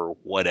over,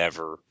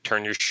 whatever.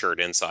 Turn your shirt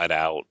inside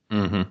out.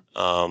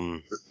 Mm-hmm.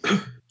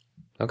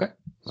 Okay.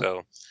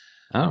 So.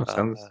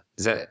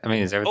 Is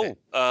everything?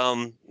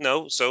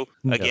 No. So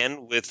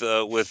again, with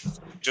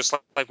just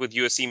like with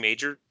USC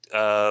Major,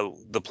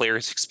 the player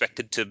is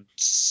expected to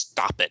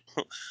stop it.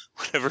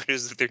 Whatever it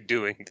is that they're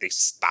doing, they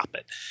stop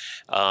it.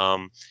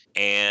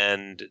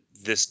 And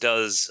this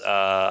does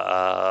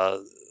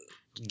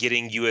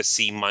getting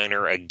USC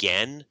minor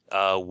again,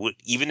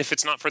 even if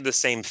it's not for the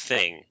same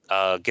thing,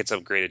 gets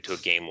upgraded to a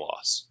game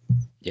loss.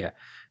 Yeah.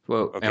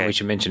 Well, and we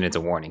should mention it's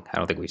a warning. I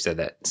don't think we've said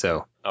that.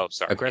 So,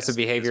 sorry. Aggressive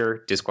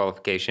behavior,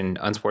 disqualification,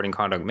 unsporting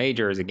conduct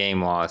major is a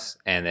game loss,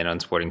 and then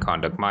unsporting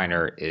conduct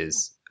minor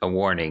is a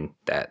warning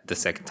that the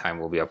second time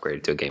will be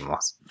upgraded to a game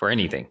loss for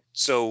anything.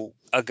 So,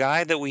 a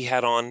guy that we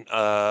had on,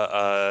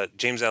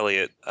 James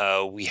Elliott,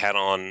 we had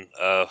on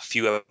a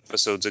few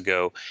episodes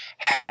ago,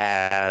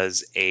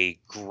 has a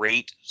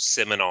great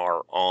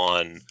seminar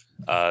on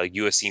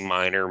USC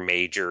minor,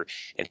 major,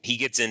 and he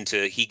gets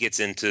into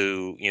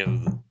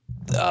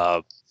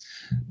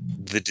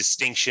the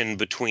distinction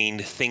between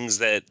things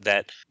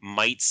that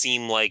might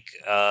seem like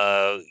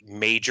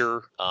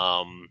major,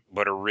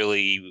 but are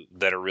really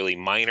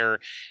minor,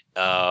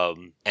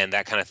 and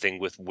that kind of thing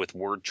with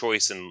word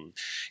choice, and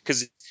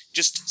because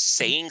just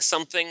saying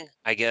something,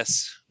 I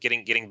guess,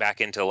 getting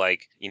back into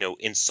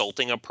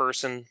insulting a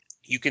person,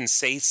 you can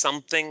say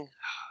something.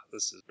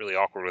 This is really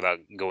awkward without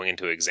going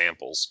into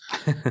examples,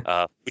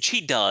 which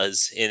he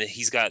does, and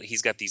he's got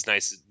these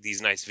nice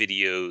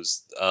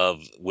videos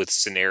with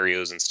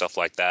scenarios and stuff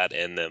like that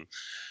in them.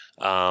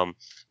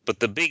 But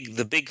the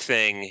big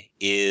thing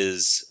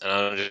is, and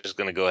I'm just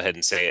going to go ahead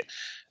and say it,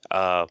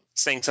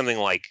 saying something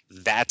like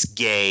 "that's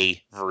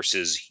gay"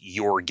 versus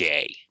 "you're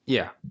gay."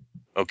 Yeah.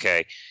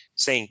 Okay.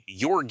 saying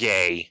you're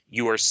gay,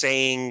 you are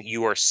saying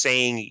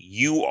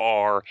you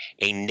are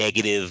a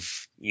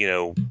negative,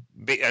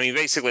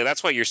 basically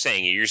that's what you're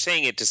saying. You're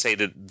saying it to say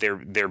that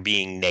they're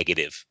being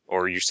negative,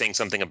 or you're saying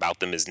something about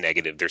them is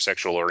negative. Their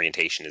sexual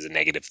orientation is a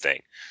negative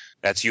thing.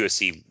 That's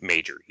USC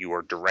major. You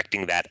are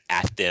directing that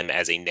at them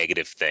as a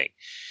negative thing.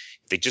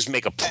 They just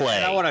make a play.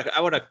 And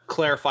I want to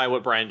clarify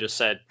what Brian just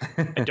said.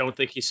 I don't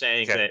think he's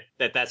saying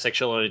that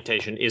sexual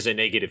orientation is a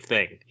negative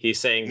thing. He's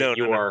saying that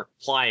you are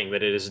implying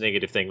that it is a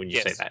negative thing when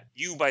you say that.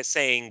 You, by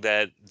saying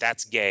that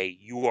that's gay,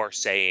 you are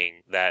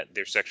saying that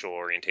their sexual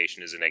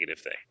orientation is a negative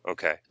thing.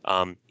 Okay.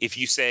 If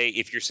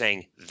you're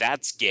saying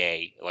that's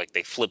gay, like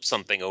they flip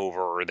something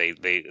over or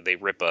they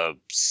rip a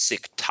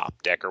sick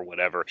top deck or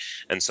whatever,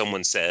 and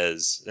someone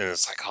says, and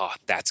it's like, oh,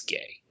 that's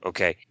gay.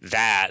 Okay,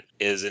 that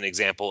is an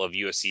example of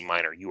USC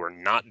minor. You are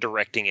not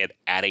directing it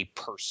at a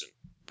person.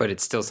 But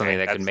it's still something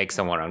that can make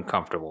someone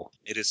uncomfortable.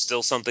 It is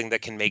still something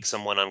that can make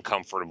someone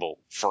uncomfortable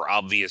for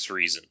obvious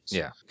reasons.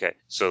 Yeah. Okay.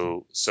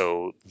 So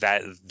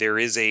that there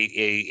is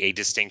a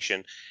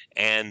distinction,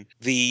 and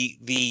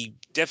the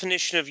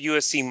definition of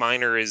USC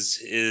minor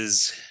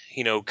is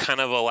kind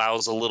of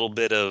allows a little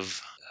bit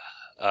of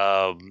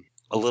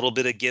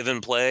give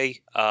and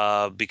play,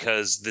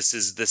 because this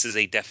is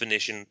a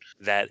definition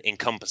that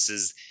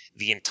encompasses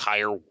the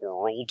entire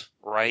world,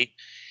 right?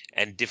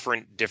 And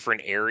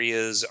different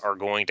areas are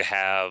going to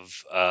have.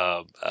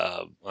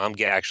 I'm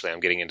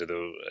getting into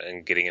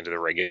the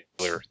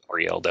regular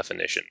REL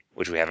definition,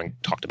 which we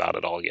haven't talked about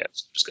at all yet.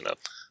 So I'm just gonna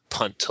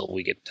punt till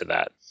we get to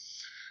that.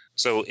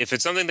 So if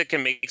it's something that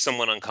can make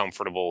someone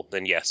uncomfortable,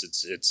 then yes,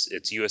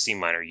 it's USC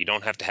minor. You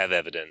don't have to have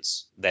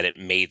evidence that it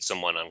made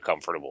someone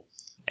uncomfortable.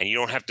 And you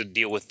don't have to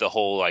deal with the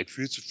whole, like,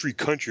 it's a free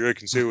country, I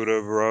can say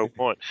whatever I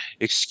want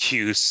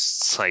excuse.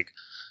 It's like,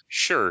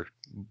 sure,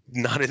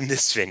 not in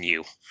this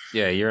venue.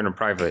 Yeah, you're in a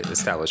private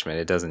establishment.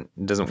 It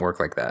doesn't work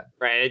like that.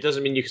 Right. It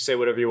doesn't mean you can say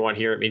whatever you want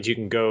here. It means you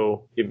can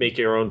go, you make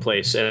your own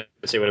place and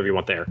say whatever you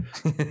want there.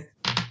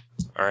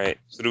 All right.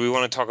 So do we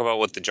want to talk about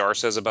what the jar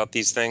says about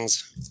these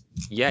things?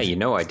 Yeah,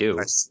 I do.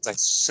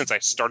 Since I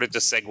started to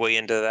segue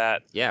into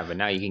that. Yeah, but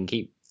now you can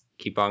keep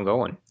on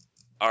going.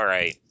 All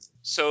right.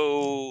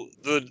 So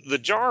the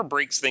jar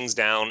breaks things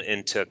down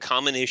into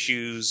common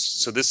issues.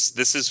 So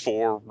this is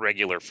for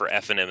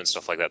FNM and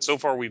stuff like that. So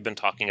far we've been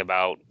talking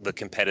about the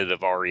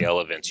competitive REL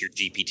events, your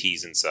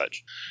GPTs and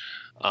such.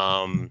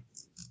 For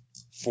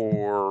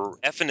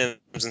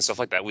FNMs and stuff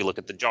like that, we look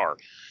at the jar.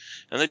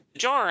 And the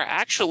jar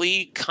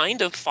actually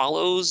kind of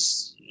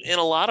follows, in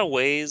a lot of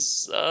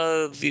ways,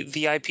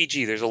 the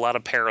IPG. There's a lot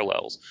of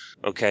parallels.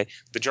 Okay,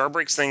 the jar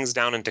breaks things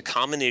down into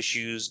common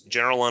issues,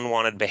 general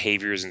unwanted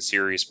behaviors, and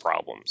serious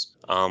problems.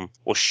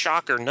 Well,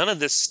 shocker, none of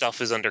this stuff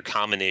is under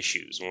common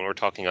issues when we're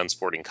talking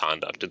unsporting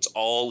conduct. It's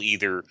all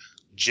either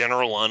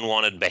general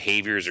unwanted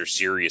behaviors or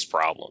serious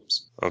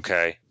problems.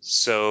 Okay,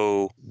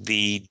 so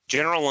the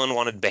general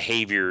unwanted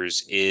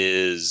behaviors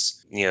is,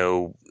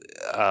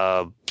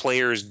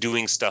 players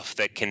doing stuff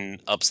that can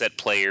upset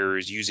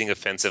players, using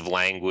offensive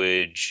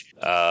language,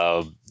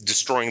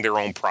 destroying their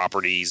own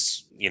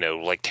properties,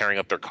 like tearing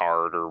up their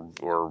card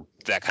or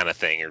that kind of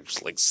thing, or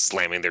just like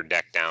slamming their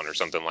deck down or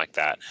something like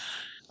that.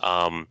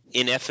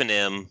 In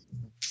FNM,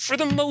 for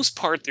the most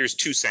part, there's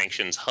two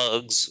sanctions: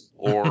 hugs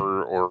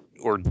or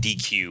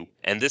DQ.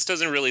 And this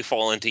doesn't really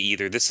fall into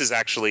either. This is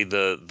actually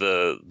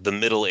the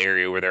middle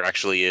area where there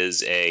actually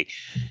is an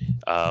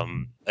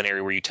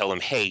area where you tell them,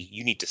 hey,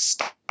 you need to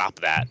stop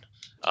that.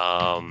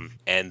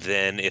 And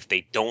then if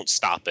they don't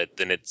stop it,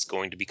 then it's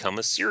going to become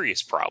a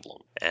serious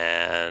problem.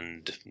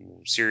 And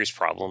serious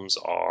problems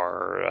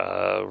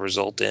are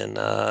result in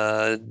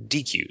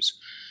DQs.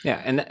 Yeah,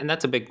 and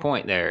that's a big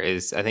point there.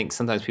 Is I think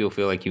sometimes people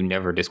feel like you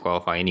never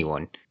disqualify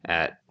anyone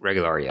at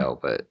regular REL,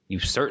 but you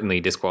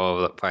certainly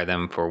disqualify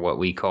them for what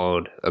we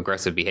called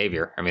aggressive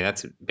behavior. I mean,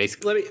 that's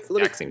basically the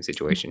exact same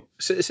situation.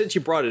 Since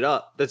you brought it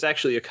up, that's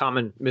actually a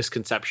common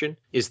misconception,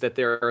 is that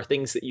there are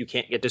things that you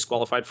can't get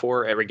disqualified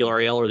for at regular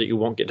REL, or that you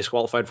won't get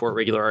disqualified for at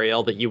regular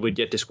REL that you would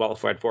get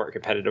disqualified for at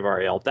competitive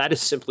REL. That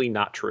is simply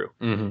not true.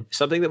 Mm-hmm.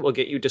 Something that will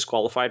get you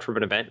disqualified from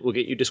an event will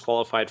get you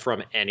disqualified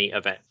from any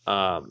event.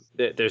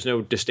 There's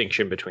no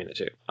distinction between the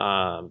two.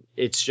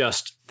 It's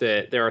just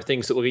that there are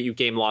things that will get you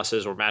game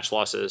losses or match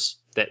losses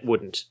that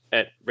wouldn't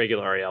at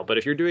regular REL. But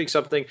if you're doing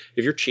something,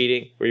 if you're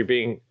cheating or you're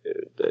being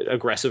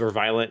aggressive or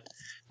violent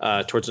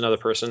towards another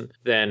person,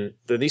 then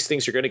these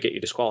things are going to get you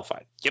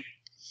disqualified. Yep.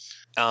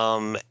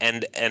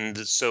 And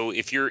so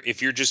if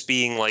you're just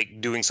being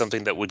like doing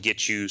something that would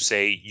get you,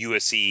 say,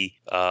 USC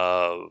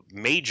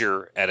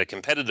major at a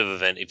competitive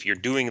event, if you're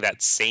doing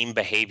that same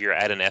behavior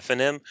at an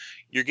FNM,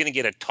 you're going to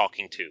get a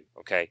talking to.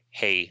 Okay,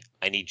 hey,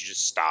 I need you to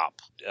stop,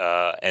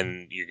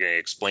 and you're going to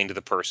explain to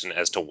the person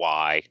as to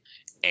why.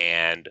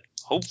 And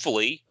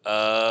hopefully,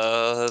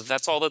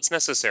 that's all that's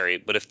necessary.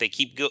 But if they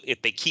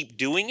keep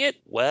doing it,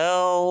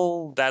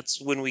 well,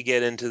 that's when we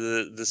get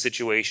into the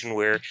situation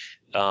where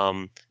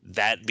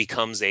that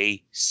becomes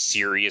a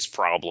serious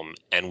problem,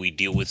 and we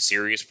deal with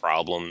serious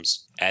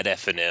problems at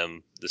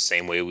FNM the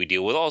same way we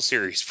deal with all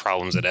serious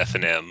problems at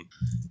FNM.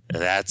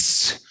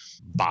 That's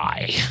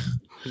Bye.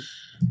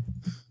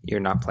 You're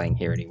not playing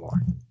here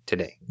anymore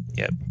today.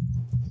 Yep.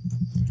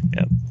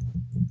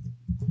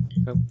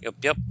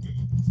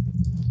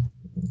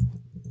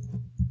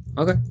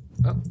 Okay.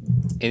 Well,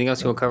 anything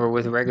else you'll cover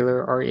with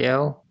regular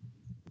REL?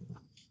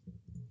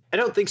 I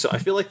don't think so. I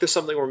feel like there's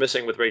something we're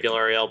missing with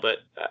regular REL, but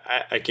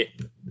I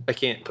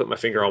can't put my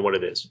finger on what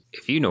it is.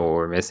 If you know what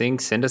we're missing,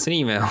 send us an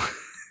email.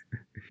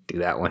 Do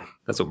that one.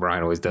 That's what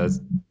Brian always does.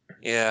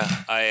 Yeah,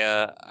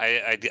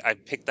 I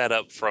picked that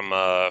up from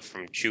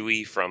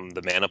Chewy from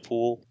the Mana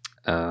Pool.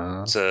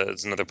 It's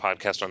another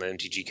podcast on the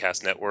MTG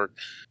Cast Network.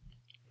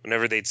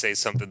 Whenever they'd say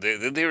something,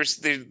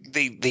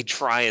 they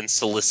try and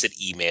solicit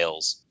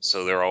emails.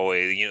 So they're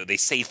always, they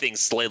say things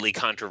slightly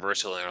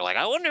controversial, and they're like,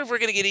 I wonder if we're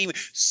going to get email.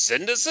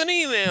 Send us an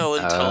email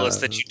and tell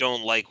us that you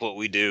don't like what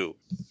we do.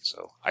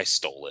 So I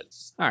stole it.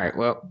 All right,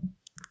 well,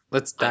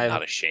 let's dive. I'm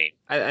not ashamed.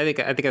 I think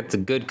that's a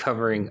good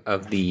covering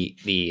of the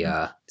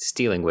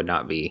stealing would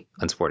not be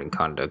unsporting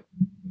conduct,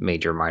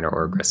 major, minor,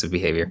 or aggressive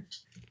behavior.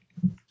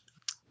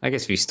 I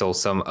guess if you stole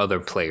some other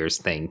player's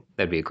thing,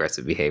 that'd be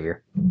aggressive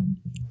behavior.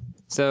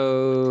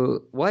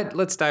 So, what?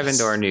 Let's dive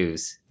into our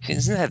news.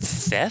 Isn't that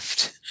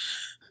theft?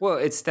 Well,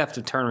 it's theft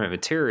of tournament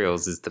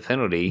materials is the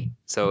penalty.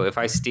 So if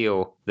I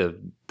steal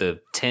the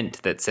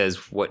tent that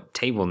says what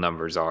table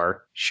numbers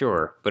are,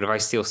 sure. But if I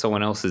steal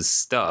someone else's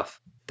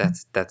stuff,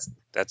 that's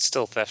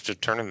still theft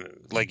of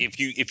tournament. Like if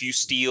you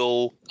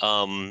steal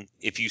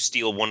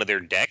one of their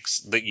decks,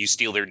 that you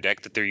steal their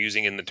deck that they're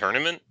using in the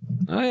tournament.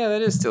 Oh yeah,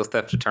 that is still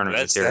theft of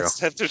tournament material. That's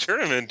theft of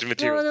tournament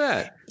material. Oh, look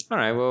at that. All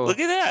right, well, look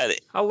at that.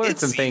 I'll learn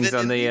some things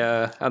on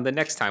the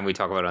next time we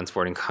talk about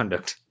unsporting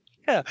conduct.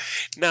 Yeah.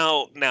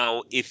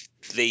 Now, if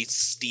they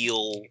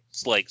steal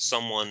like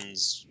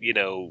someone's,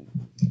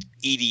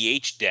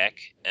 EDH deck,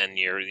 and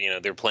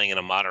they're playing in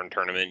a modern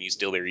tournament, and you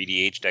steal their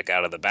EDH deck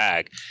out of the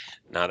bag.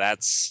 Now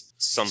that's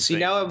something. See,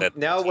 now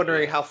I'm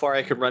wondering how far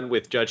I can run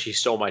with Judge. He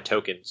stole my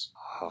tokens.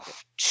 Oh,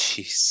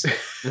 jeez.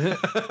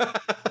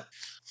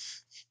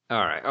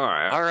 All right.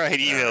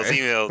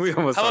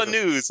 Emails. How about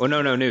news? Well,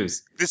 no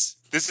news. This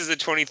is a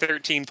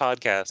 2013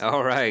 podcast.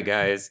 All right,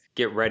 guys,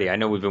 get ready. I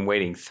know we've been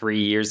waiting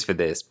 3 years for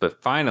this,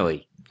 but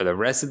finally, for the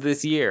rest of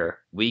this year,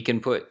 we can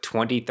put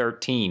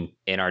 2013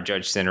 in our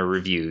Judge Center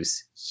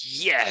reviews.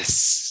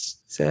 Yes.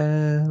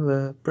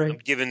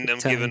 Celebrate.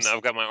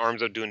 I've got my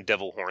arms up doing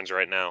devil horns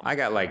right now. I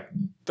got like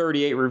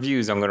 38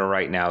 reviews I'm going to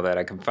write now that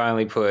I can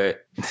finally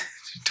put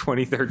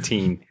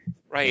 2013.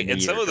 Right,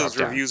 and some of those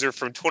reviews are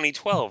from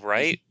 2012,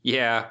 right?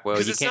 Yeah, well,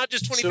 because it's not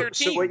just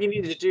 2013. So what you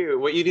need to do,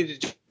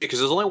 because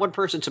there's only one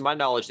person, to my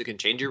knowledge, that can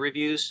change your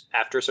reviews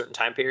after a certain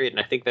time period,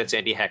 and I think that's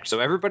Andy Hecht. So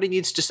everybody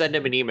needs to send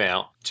him an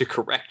email to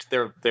correct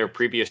their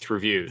previous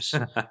reviews.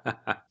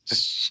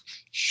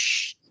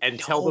 And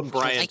tell them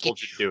Brian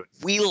told you to do it.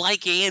 We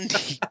like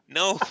Andy.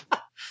 No.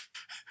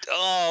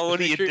 Oh, what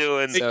are you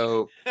doing?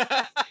 So,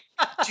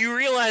 do you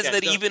realize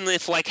that even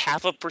if like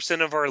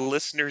 0.5% of our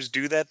listeners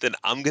do that, then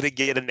I'm gonna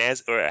get a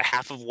nasty, or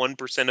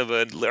 0.5% of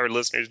our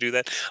listeners do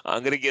that,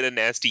 I'm gonna get a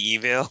nasty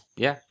email.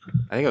 Yeah,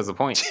 I think that was the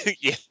point.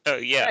 yeah.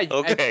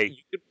 Okay.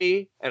 You could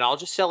be, and I'll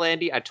just tell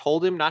Andy. I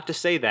told him not to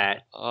say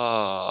that.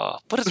 But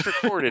it's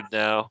recorded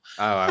now.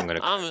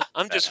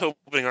 I'm just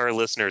hoping our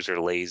listeners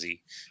are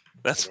lazy.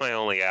 That's my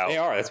only out. They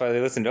are. That's why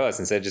they listen to us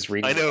instead of just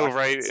reading. I know,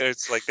 right?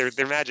 It's like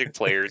they're Magic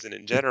players, and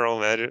in general,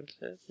 Magic.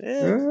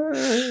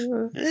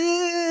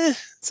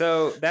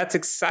 So that's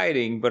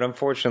exciting, but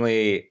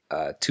unfortunately,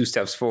 2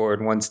 steps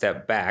forward, 1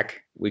 step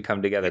back. We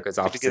come together because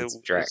opposites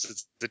attract.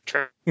 It's the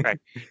track.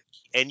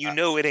 And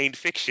it ain't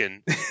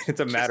fiction.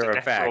 It's a matter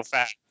of fact.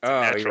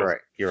 Oh,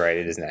 you're right.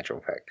 It is natural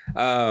fact.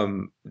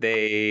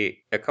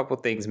 A couple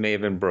things may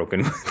have been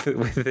broken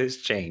with this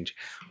change.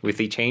 With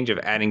the change of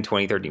adding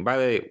 2013. By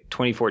the way,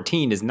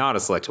 2014 is not a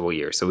selectable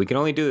year, so we can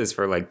only do this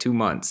for like 2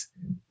 months.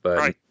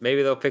 But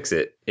maybe they'll fix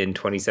it in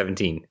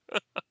 2017.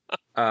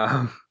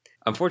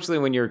 Unfortunately,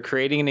 when you're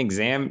creating an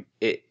exam,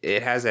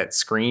 it has that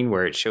screen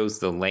where it shows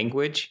the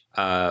language.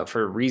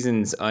 For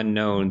reasons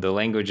unknown, the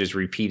language is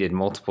repeated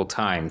multiple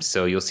times.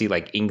 So you'll see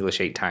like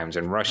English 8 times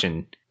and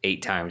Russian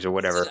 8 times or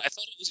whatever. I thought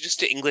it was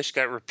just English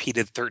got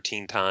repeated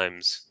 13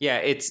 times. Yeah,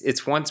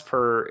 it's once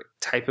per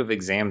type of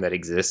exam that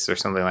exists or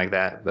something like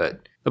that.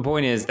 But the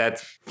point is that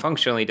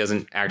functionally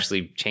doesn't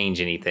actually change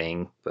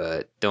anything.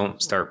 But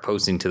don't start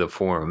posting to the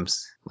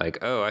forums like,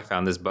 oh, I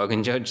found this bug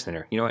in Judge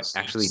Center. You know what?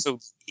 So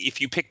if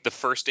you pick the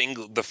first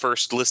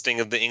listing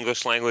of the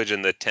English language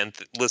and the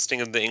 10th listing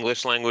of the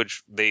English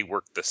language, they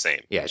work the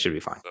same. Yeah, it should be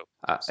fine.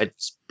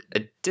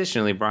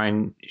 Additionally,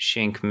 Brian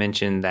Schenk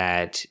mentioned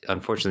that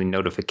unfortunately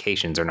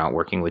notifications are not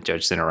working with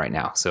Judge Center right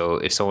now. So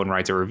if someone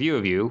writes a review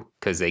of you,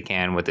 because they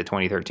can with the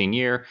 2013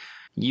 year,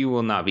 you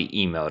will not be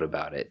emailed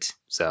about it.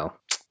 So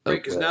right,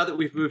 because now that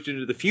we've moved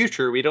into the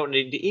future, we don't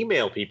need to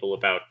email people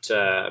about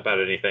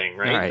anything,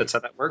 right? That's how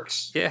that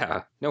works.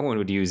 Yeah, no one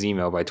would use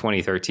email by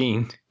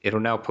 2013.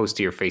 It'll now post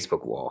to your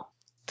Facebook wall.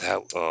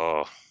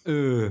 All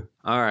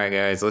right,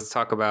 guys, let's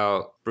talk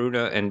about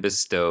Bruna and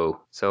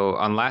Bestow. So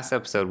on last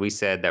episode, we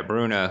said that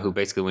Bruna, who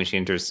basically when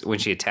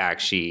she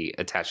attacks, she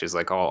attaches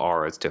like all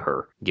auras to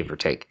her, give or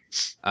take.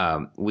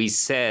 We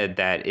said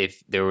that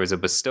if there was a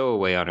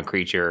bestowaway on a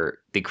creature,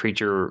 the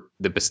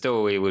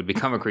bestowaway would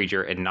become a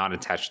creature and not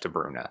attached to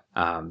Bruna.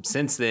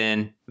 Since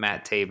then,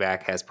 Matt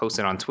Tabak has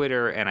posted on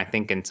Twitter, and I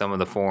think in some of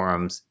the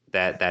forums,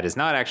 that is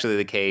not actually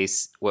the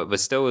case. What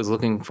Bestow is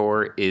looking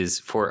for is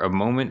for a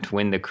moment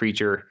when the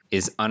creature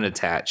is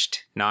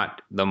unattached,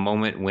 not the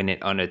moment when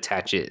it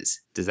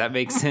unattaches. Does that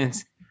make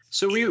sense?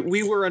 So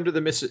we were under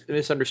the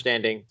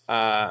misunderstanding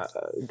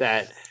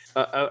that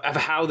of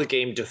how the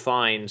game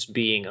defines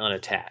being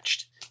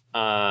unattached.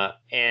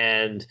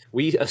 And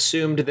we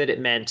assumed that it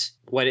meant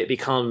when it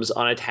becomes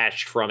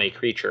unattached from a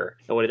creature.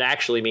 And what it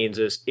actually means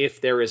is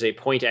if there is a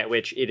point at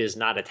which it is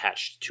not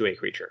attached to a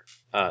creature.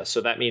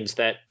 So that means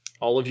that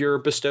all of your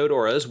bestowed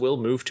auras will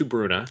move to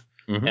Bruna.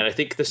 Mm-hmm. And I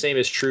think the same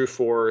is true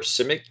for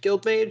Simic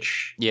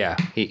Guildmage. Yeah,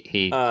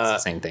 he it's the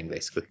same thing,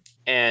 basically.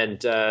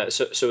 And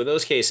so in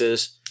those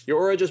cases, your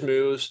aura just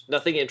moves.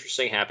 Nothing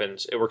interesting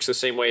happens. It works the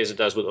same way as it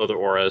does with other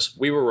auras.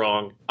 We were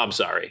wrong. I'm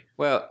sorry.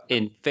 Well,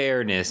 in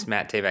fairness,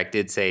 Matt Tabak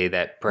did say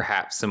that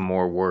perhaps some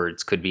more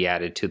words could be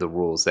added to the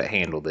rules that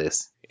handle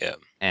this. Yeah.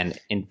 And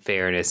in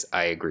fairness,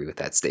 I agree with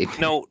that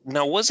statement. No,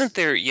 wasn't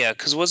there? Yeah,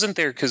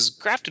 because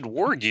Grafted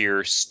War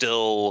Gear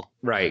still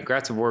right.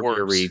 Grafted War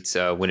Gear reads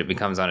when it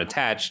becomes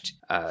unattached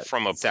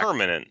from a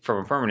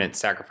permanent,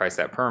 sacrifice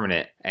that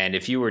permanent, and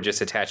if you were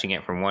just attaching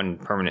it from one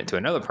permanent to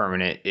another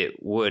permanent,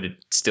 it would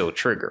still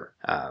trigger.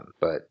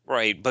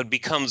 But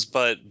becomes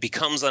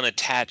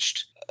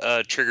unattached.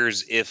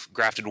 Triggers if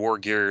Grafted War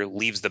Gear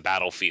leaves the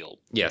battlefield.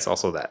 Yes,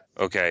 also that.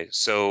 Okay,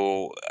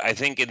 so I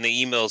think in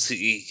the emails.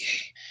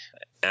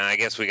 And I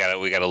guess we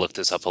gotta look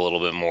this up a little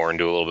bit more and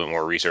do a little bit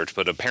more research.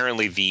 But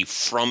apparently, the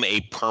from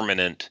a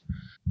permanent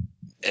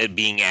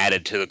being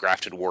added to the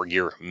Grafted War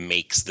Gear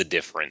makes the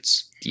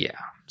difference. Yeah,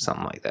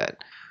 something like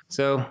that.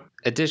 So,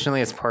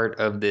 additionally, as part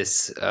of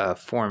this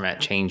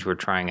format change we're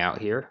trying out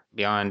here,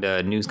 beyond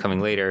news coming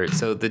later.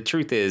 So the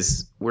truth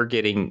is, we're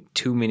getting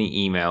too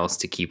many emails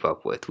to keep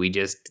up with. We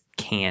just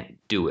can't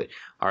do it.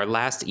 Our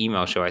last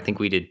email show, I think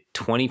we did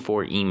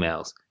 24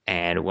 emails.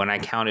 And when I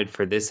counted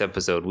for this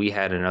episode, we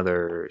had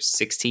another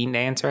 16 to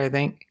answer, I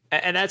think.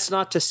 And that's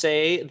not to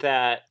say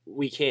that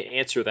we can't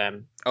answer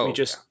them. We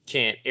just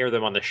can't air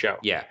them on the show.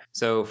 Yeah.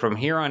 So from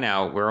here on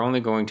out, we're only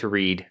going to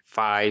read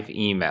 5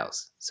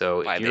 emails.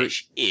 So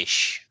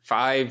 5-ish.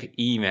 5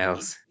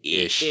 emails.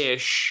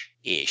 Ish.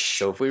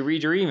 So if we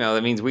read your email,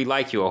 that means we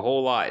like you a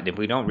whole lot. And if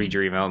we don't read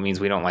your email, it means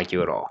we don't like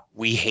you at all.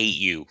 We hate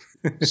you.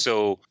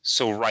 So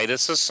write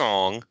us a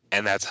song,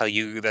 and that's how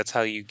you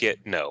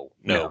get no.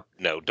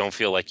 Don't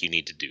feel like you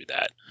need to do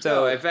that.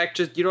 So in fact,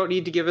 just you don't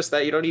need to give us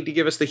that. You don't need to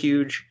give us the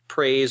huge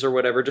praise or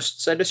whatever.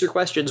 Just send us your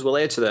questions. We'll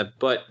answer them.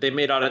 But they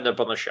may not end up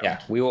on the show.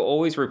 Yeah, we will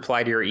always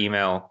reply to your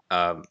email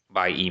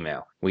by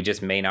email. We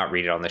just may not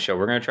read it on the show.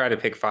 We're going to try to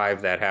pick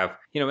 5 that have,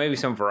 maybe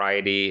some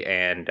variety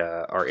and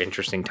are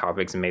interesting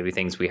topics and maybe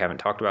things we haven't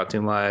talked about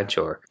too much,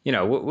 or,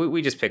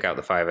 we just pick out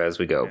the 5 as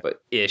we go,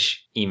 but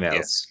ish emails.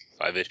 Yes.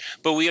 5-ish.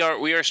 But we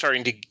are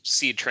starting to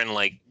see a trend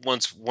like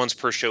once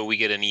per show we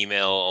get an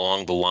email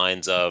along the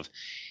lines of,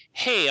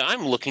 hey,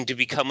 I'm looking to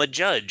become a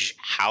judge.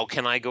 How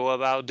can I go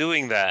about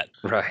doing that?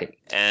 Right.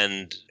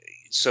 And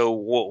so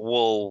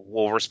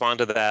we'll respond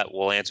to that.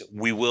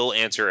 We will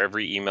answer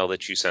every email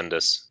that you send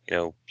us.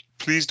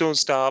 Please don't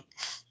stop.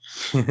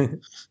 Okay.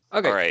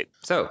 All right.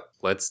 So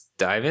let's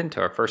dive into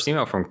our first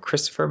email from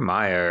Christopher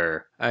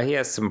Meyer. He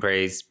has some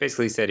praise.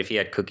 Basically said if he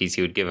had cookies,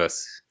 he would give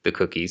us the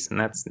cookies, and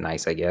that's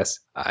nice, I guess.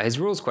 His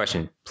rules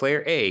question: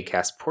 Player A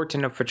casts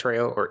Portent of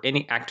Betrayal or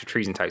any Act of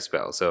Treason type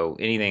spell. So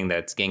anything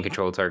that's gain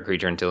control of target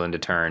creature until end of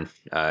turn,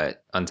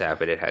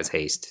 untap it, it has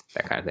haste,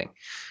 that kind of thing.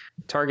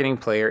 Targeting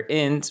player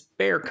ends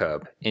Bear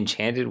Cub,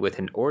 enchanted with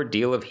an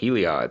Ordeal of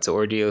Heliod. So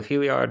Ordeal of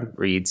Heliod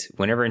reads,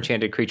 whenever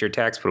enchanted creature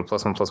attacks, put a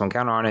 +1/+1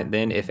 counter on it.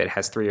 Then if it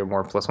has 3 or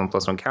more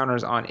 +1/+1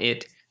 counters on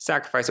it,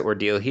 sacrifice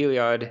Ordeal of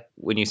Heliod.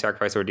 When you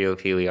sacrifice Ordeal of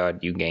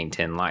Heliod, you gain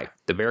 10 life.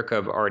 The Bear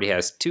Cub already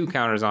has 2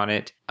 counters on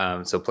it.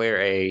 So player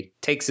A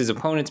takes his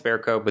opponent's Bear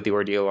Cub with the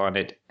Ordeal on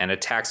it and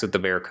attacks with the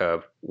Bear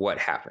Cub. What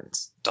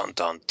happens? Dun,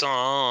 dun,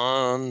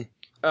 dun.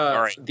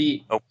 All right.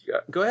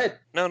 Go ahead.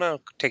 No,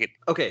 take it.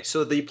 Okay,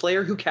 so the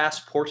player who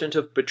casts Portent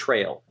of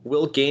Betrayal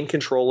will gain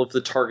control of the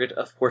target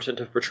of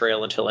Portent of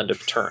Betrayal until end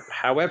of turn.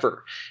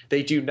 However,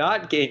 they do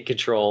not gain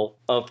control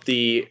of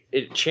the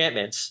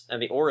enchantments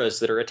and the auras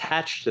that are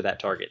attached to that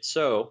target.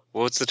 So,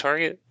 what's the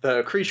target?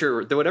 The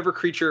creature, whatever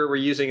creature we're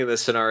using in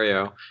this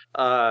scenario,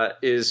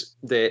 is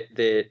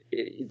that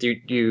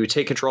you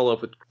take control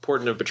of with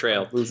Portent of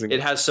Betrayal.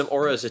 It has some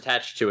auras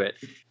attached to it,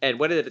 and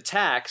when it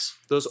attacks,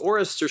 those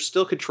auras are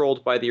still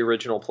controlled by the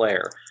original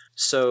player.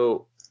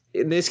 So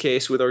in this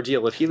case, with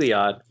Ordeal of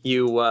Heliod,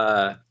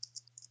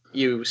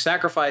 you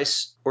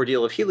sacrifice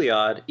Ordeal of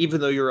Heliod,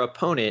 even though your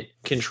opponent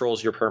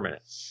controls your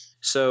permanent.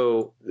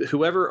 So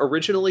whoever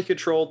originally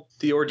controlled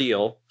the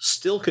Ordeal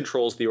still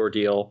controls the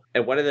Ordeal,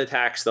 and when it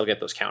attacks, they'll get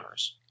those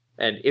counters.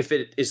 And if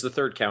it is the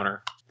third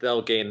counter,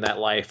 they'll gain that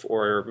life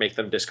or make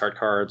them discard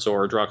cards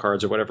or draw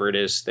cards or whatever it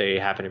is they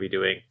happen to be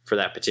doing for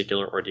that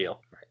particular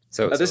ordeal.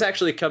 So this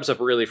actually comes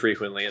up really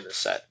frequently in this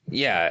set.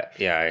 Yeah,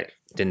 I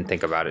didn't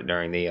think about it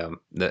during the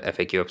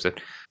FAQ episode.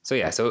 So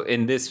yeah, so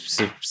in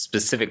this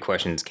specific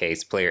questions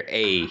case, player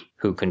A,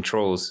 who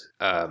controls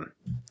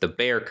the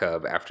bear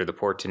cub after the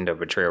portent of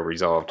betrayal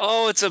resolved.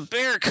 Oh, it's a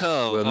bear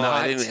cub. Will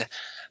not.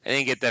 I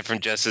didn't get that from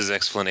Jess's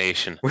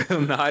explanation.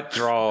 Will not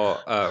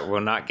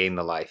gain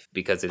the life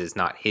because it is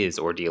not his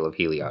Ordeal of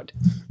Heliod.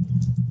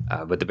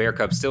 But the bear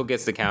cub still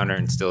gets the counter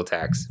and still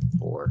attacks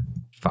for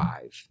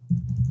 5.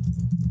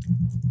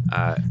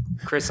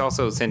 Chris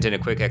also sent in a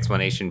quick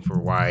explanation for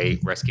why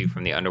Rescue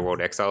from the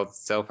Underworld exiled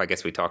itself. I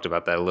guess we talked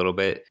about that a little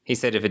bit. He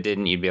said if it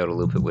didn't, you'd be able to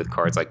loop it with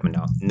cards like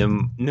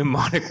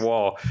Mnemonic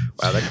Wall.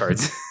 Wow, that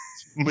card's...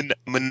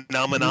 Mnemonic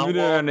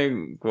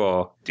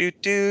Wall.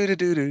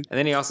 And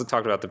then he also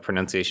talked about the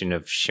pronunciation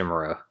of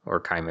Chimera or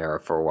Chimera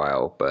for a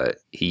while, but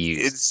he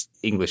used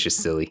English is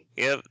silly.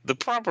 Yeah, the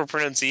proper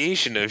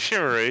pronunciation of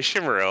Chimera is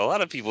Chimera. A lot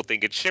of people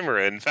think it's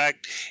Chimera. In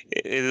fact,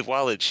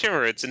 while it's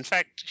Chimera, it's in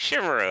fact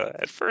Chimera.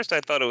 At first,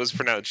 I thought it was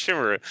pronounced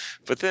Chimera,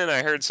 but then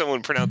I heard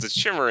someone pronounce it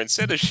Chimera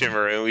instead of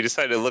Chimera, and we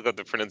decided to look up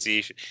the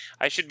pronunciation.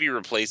 I should be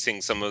replacing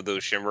some of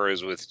those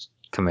Chimeras with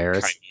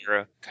Chimeras.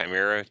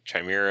 Chimera,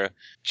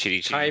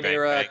 Chitty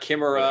Chimera,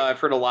 Chimera. I've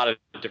heard a lot of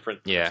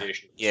different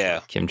pronunciations. Yeah.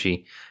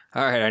 Kimchi.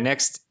 All right, our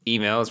next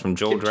email is from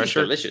Joel Kimchi's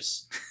Drescher.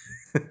 delicious.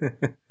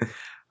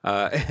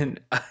 And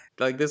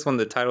like this one,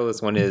 the title of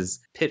this one is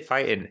Pit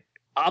Fighting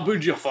Abu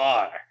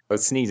Jafar. Oh,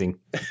 sneezing.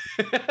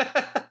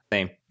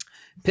 Same.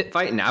 Pit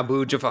Fighting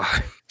Abu Jafar.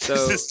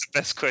 So, this is the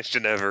best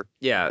question ever.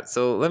 Yeah,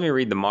 so let me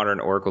read the modern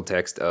Oracle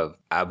text of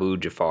Abu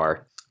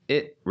Jafar.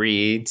 It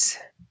reads...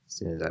 As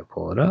soon as I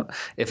pull it up.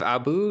 If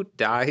Abu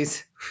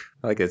dies,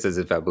 like it says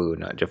if Abu,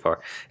 not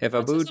Jafar. If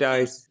Abu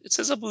dies. It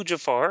says Abu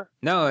Jafar.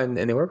 No, in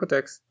the Oracle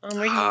text.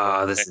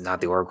 This is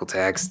not the Oracle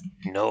text.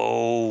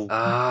 No.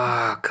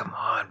 Come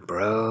on,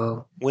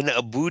 bro. When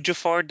Abu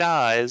Jafar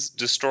dies,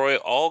 destroy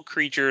all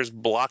creatures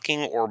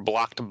blocking or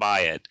blocked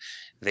by it.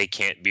 They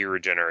can't be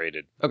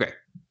regenerated. Okay.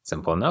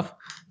 Simple enough.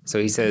 So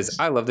he says,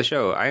 I love the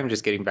show. I am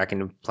just getting back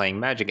into playing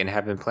Magic and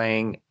have been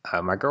playing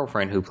my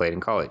girlfriend who played in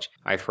college.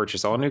 I've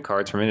purchased all new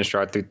cards from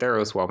Innistrad through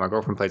Theros while my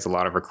girlfriend plays a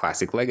lot of her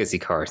classic legacy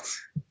cards.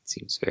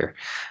 Seems fair.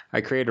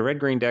 I created a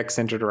red-green deck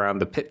centered around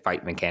the pit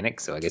fight mechanic,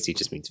 so I guess he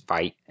just means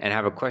fight, and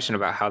have a question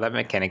about how that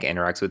mechanic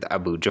interacts with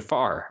Abu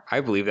Jafar.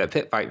 I believe that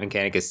pit fight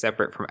mechanic is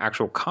separate from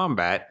actual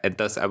combat, and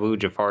thus Abu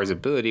Jafar's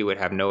ability would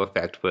have no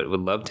effect, but would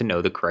love to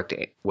know the correct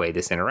way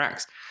this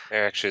interacts.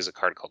 There actually is a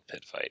card called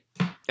Pit Fight.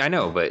 I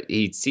know, but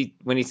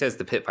when he says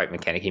the pit fight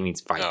mechanic, he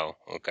means fight. Oh,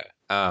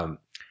 okay.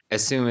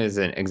 Assume as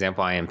an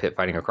example, I am pit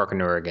fighting a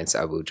Karkanura against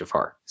Abu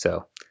Jafar.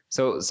 So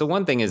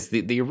one thing is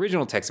the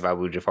original text of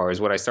Abu Jafar is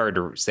what I started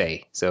to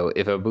say. So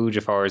if Abu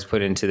Jafar is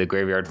put into the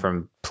graveyard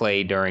from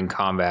play during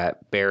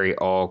combat, bury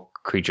all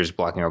creatures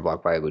blocking or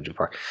blocked by Abu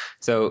Jafar.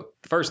 So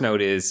the first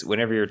note is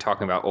whenever you're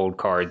talking about old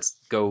cards,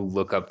 go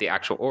look up the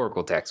actual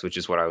Oracle text, which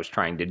is what I was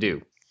trying to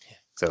do.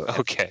 So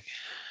okay.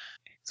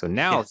 So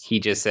now he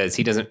just says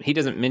he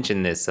doesn't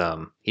mention this.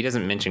 He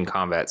doesn't mention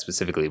combat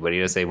specifically, but he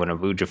does say when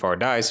Abu Jafar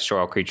dies,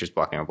 destroy all creatures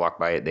blocking or blocked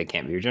by it. They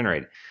can't be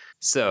regenerated.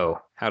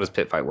 So how does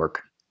pit fight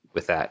work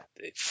with that?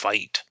 They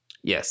fight.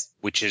 Yes.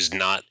 Which is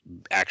not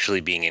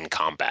actually being in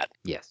combat.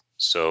 Yes.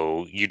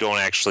 So you don't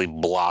actually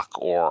block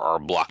or are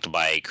blocked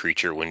by a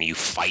creature when you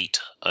fight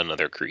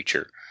another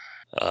creature.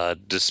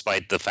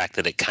 Despite the fact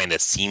that it kind of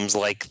seems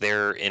like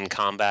they're in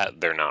combat,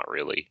 they're not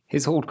really.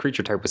 His whole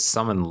creature type was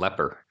summon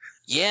leper.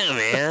 Yeah,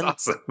 man.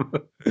 That's awesome.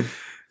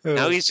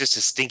 Now he's just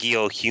a stinky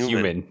old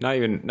human. Not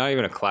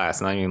even a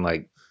class. Not even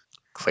like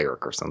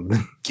cleric or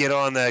something. Get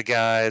on that,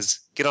 guys.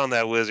 Get on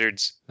that,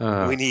 wizards.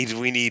 We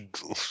need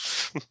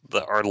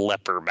our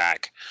leper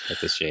back.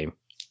 That's a shame.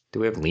 Do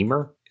we have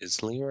lemur?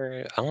 Is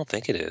lemur? I don't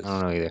think it is. I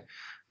don't know either.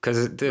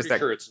 Because there's that.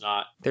 Sure, it's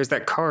not. There's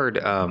that card,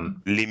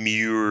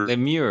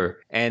 Lemure,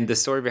 and the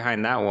story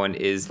behind that one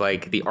is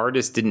like the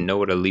artist didn't know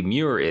what a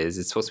lemure is.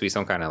 It's supposed to be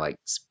some kind of like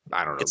it's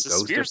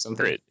ghost or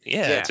something. Spirit.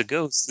 Yeah, it's a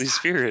ghostly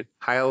spirit.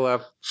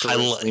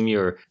 Hyalopterus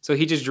lemure. So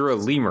he just drew a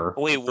lemur.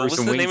 Wait, what was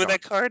the name of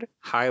that card?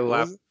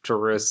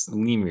 Hyalopterus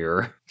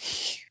lemure.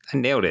 I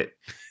nailed it.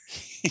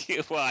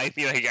 Well, I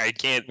mean, I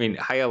can't. I mean,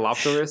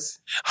 Hyalopterus.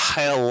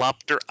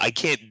 I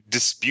can't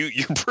dispute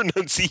your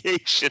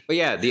pronunciation. But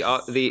yeah,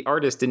 the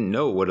artist didn't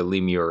know what a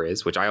lemure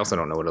is, which I also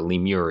don't know what a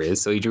lemure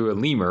is. So he drew a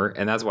lemur,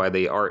 and that's why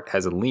the art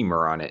has a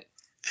lemur on it.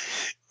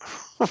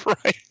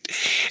 Right.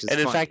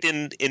 And in fact,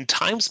 in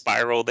Time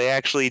Spiral, they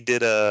actually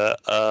did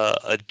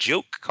a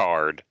joke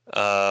card.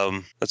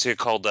 What's it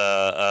called?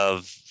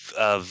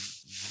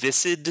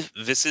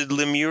 Viscid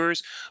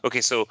lemures.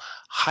 Okay, so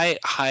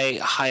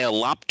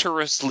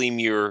Hyalopterus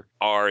lemure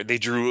they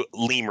drew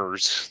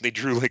lemurs. They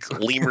drew like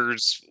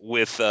lemurs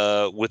with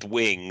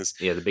wings.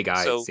 Yeah, the big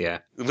eyes.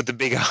 With the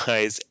big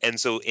eyes. And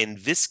so in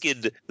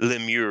viscid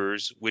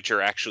lemures, which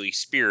are actually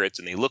spirits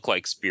and they look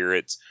like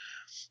spirits,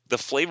 the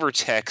flavor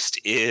text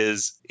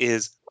is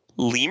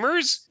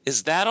Lemurs?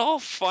 Is that all?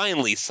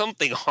 Finally,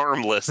 something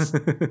harmless.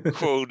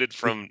 Quoted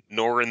from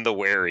Norin the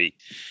Wary.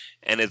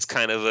 And it's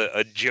kind of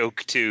a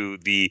joke to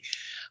the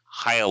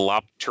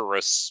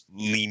Hyalopterus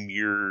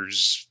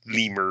lemurs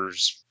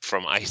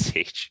from Ice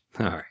Age.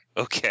 All right.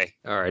 Okay.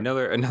 All right.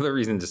 Another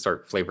reason to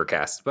start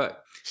Flavorcast.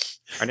 But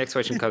our next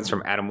question comes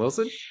from Adam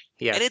Wilson.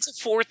 Yeah. And it's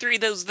a 4-3.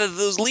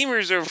 Those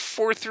lemurs are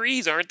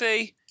 4-3s, aren't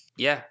they?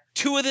 Yeah.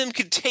 2 of them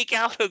could take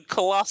out a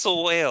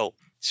colossal whale.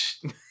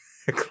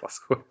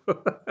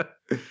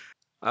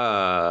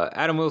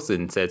 Adam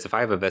Wilson says, if I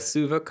have a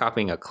Vesuva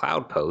copying a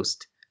Cloud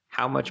Post,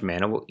 how much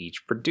mana will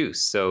each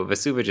produce? So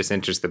Vesuva just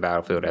enters the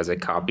battlefield as a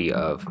copy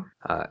of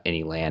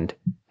any land.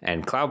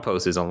 And Cloud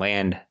Post is a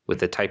land with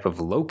the type of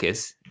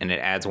locust, and it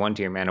adds 1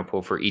 to your mana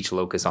pool for each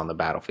locust on the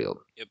battlefield.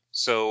 Yep.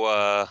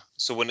 So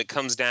when it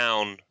comes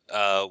down,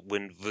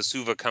 when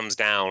Vesuva comes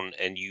down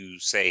and you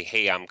say,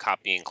 hey, I'm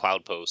copying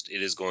Cloud Post,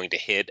 it is going to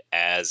hit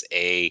as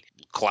a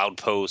Cloud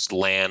Post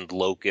land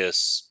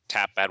locust,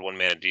 tap, add 1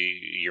 mana to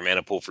your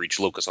mana pool for each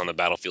locust on the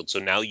battlefield. So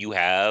now you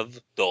have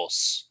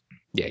dos.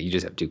 Yeah, you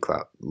just have 2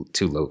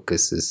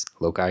 locusts,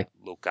 loci.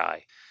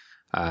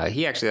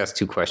 He actually asked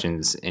 2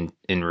 questions in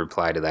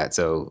reply to that,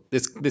 so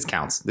this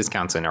counts. This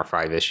counts in our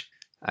 5-ish.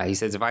 He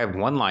says, if I have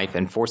 1 life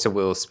and Force of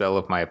Will spell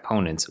of my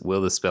opponents, will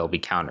the spell be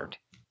countered?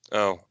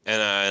 Oh,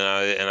 and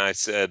I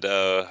said,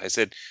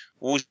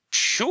 well,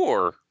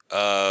 sure.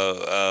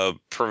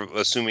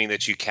 Assuming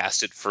that you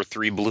cast it for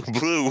 3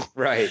 blue.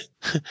 Right.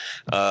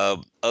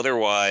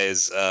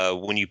 Otherwise,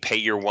 when you pay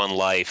your 1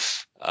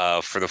 life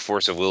for the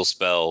Force of Will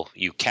spell,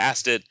 you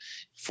cast it.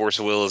 Force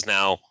of Will is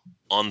now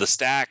on the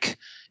stack,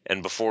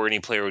 and before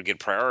any player would get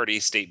priority,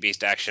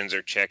 state-based actions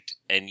are checked,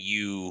 and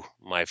you,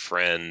 my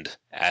friend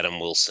Adam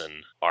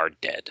Wilson, are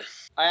dead.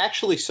 I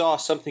actually saw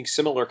something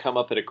similar come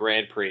up at a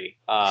Grand Prix,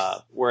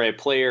 where a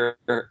player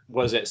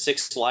was at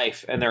 6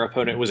 life and their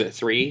opponent was at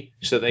 3.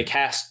 So they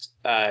cast,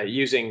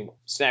 using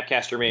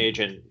Snapcaster Mage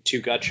and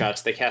 2 gut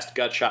shots, they cast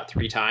gut shot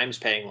 3 times,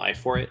 paying life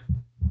for it.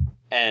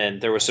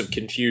 And there was some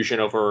confusion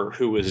over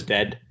who was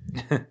dead.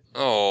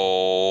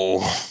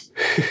 Oh.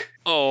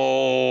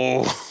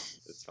 Oh.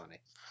 That's funny.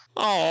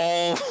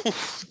 Oh.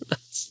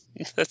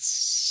 That's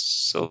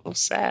so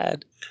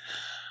sad.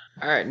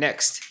 All right,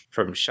 next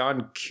from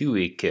Sean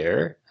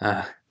Kuiker.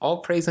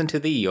 All praise unto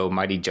thee, O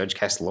mighty Judge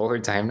Cast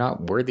Lords. I am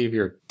not worthy of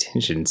your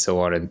attention,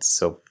 so on and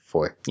so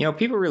forth. You know,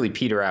 people really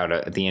peter out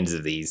at the ends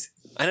of these.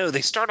 I know,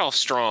 they start off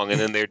strong, and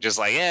then they're just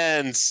like,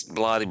 and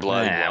blah, blah,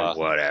 blah.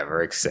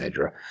 Whatever,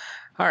 etc.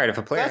 All right, if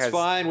a player That's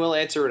fine, we'll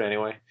answer it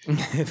anyway.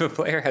 If a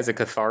player has a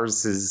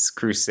Catharsis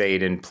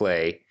Crusade in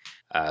play,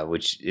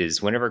 which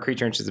is whenever a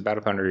creature enters the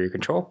battlefield under your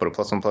control, put a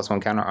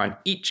 +1/+1 counter on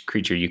each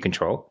creature you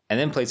control, and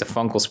then plays a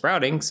Fungal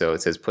Sprouting. So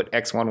it says put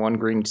X/1/1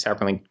 green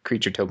sapling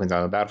creature tokens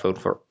on the battlefield,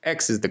 for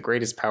X is the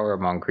greatest power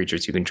among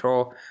creatures you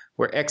control,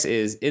 where X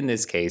is, in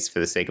this case, for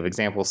the sake of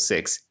example,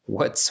 6.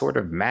 What sort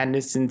of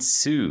madness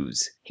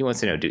ensues? He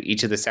wants to know, do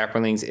each of the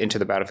saplings enter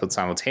the battlefield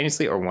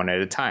simultaneously or 1 at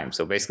a time?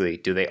 So basically,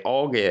 do they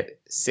all get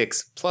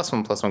 6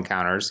 +1/+1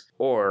 counters,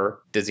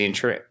 or does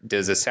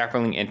a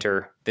sapling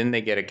enter, then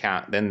they get a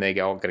count, then they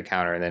all get a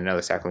counter, and then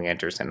another sapling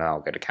enters and they all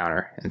get a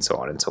counter, and so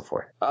on and so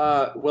forth?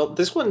 Well,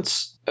 this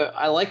one's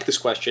I like this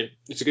question.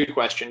 It's a good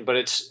question, but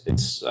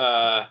it's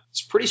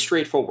pretty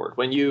straightforward.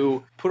 When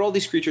you put all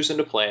these creatures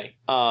into play,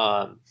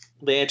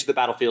 they enter the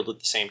battlefield at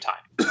the same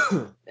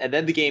time. And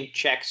then the game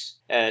checks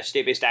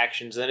state-based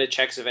actions, and then it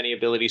checks if any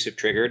abilities have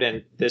triggered,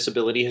 and this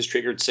ability has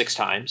triggered 6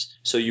 times.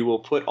 So you will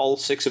put all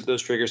 6 of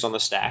those triggers on the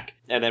stack,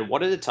 and then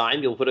 1 at a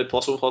time, you'll put a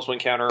 +1/+1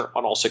 counter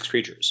on all 6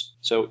 creatures.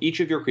 So each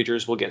of your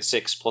creatures will get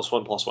 6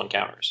 +1/+1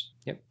 counters.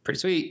 Yep, pretty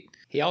sweet.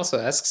 He also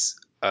asks,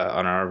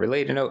 on our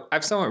related note,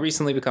 I've somewhat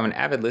recently become an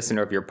avid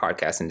listener of your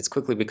podcast, and it's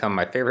quickly become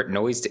my favorite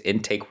noise to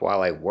intake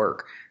while I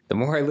work. The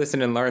more I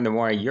listen and learn, the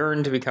more I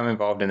yearn to become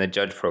involved in the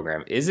Judge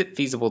program. Is it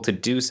feasible to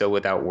do so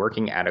without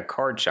working at a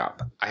card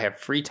shop? I have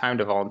free time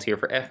to volunteer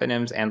for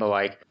FNMs and the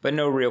like, but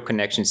no real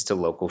connections to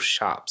local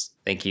shops.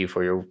 Thank you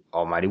for your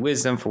almighty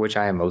wisdom, for which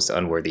I am most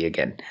unworthy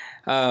again.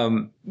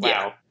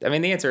 Yeah, I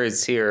mean, the answer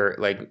is here,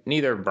 like,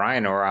 neither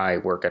Brian or I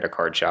work at a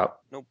card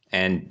shop. Nope.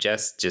 And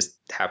Jess just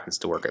happens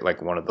to work at,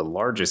 like, one of the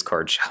largest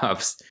card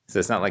shops. So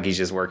it's not like he's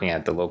just working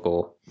at the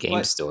local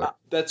game store.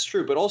 That's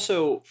true. But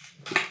also,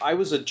 I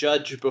was a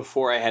judge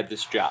before I had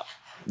this job.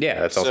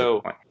 Yeah, that's also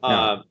the point.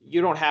 No.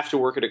 You don't have to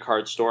work at a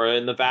card store,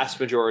 and the vast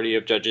majority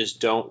of judges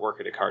don't work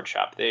at a card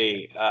shop.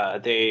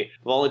 They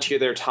volunteer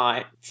their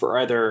time for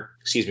either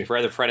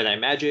Friday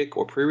Night Magic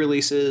or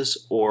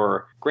pre-releases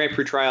or Grand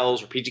Prix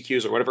trials or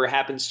PTQs or whatever it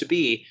happens to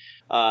be.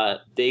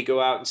 They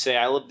go out and say,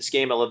 I love this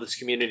game, I love this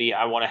community,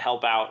 I want to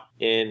help out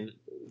in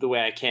the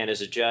way I can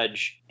as a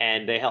judge,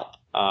 and they help.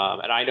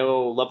 And I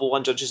know level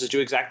 1 judges that do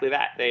exactly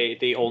that.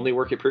 They only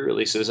work at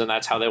pre-releases, and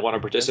that's how they want to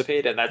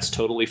participate, and that's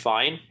totally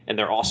fine, and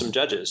they're awesome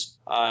judges.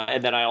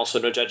 And then I also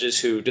know judges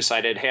who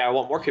decided, hey, I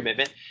want more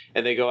commitment,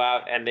 and they go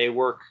out and they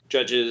work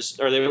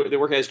they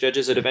work as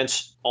judges at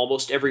events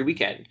almost every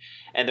weekend,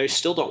 and they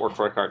still don't work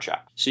for a card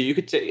shop. So you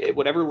could take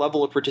whatever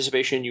level of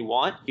participation you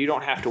want. You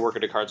don't have to work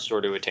at a card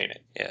store to attain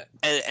it. Yeah,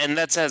 and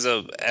that's as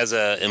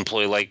a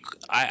employee. Like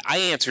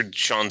I answered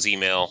Sean's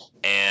email,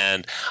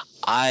 and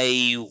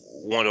I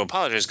want to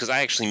apologize because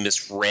I actually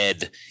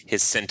misread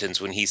his sentence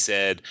when he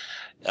said,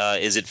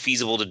 is it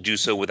feasible to do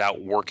so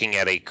without working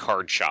at a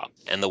card shop?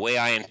 And the way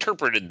I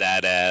interpreted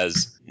that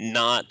as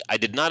I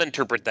did not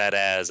interpret that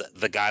as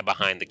the guy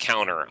behind the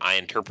counter. I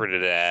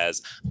interpreted it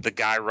as the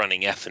guy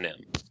running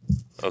F&M.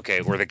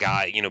 Okay, or the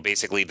guy,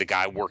 basically the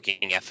guy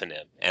working F&M,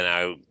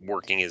 and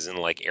working is in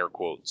like air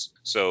quotes.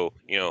 So,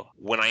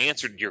 when I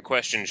answered your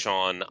question,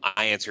 Sean,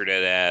 I answered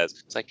it as,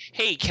 it's like,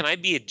 hey, can I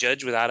be a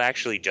judge without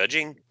actually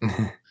judging?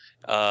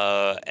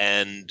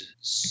 And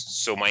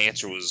so my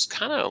answer was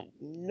kind of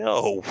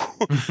no.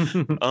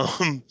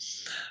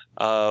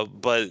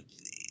 But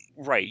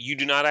right, you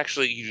do not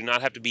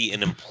have to be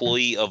an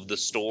employee of the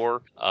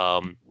store.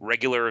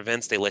 Regular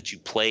events, they let you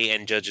play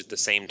and judge at the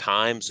same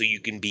time, so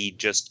you can be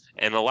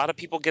and a lot of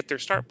people get their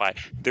start by,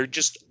 they're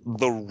just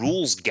the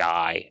rules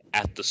guy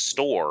at the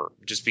store,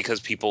 just because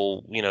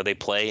people, they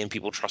play and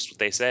people trust what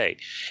they say.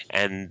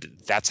 And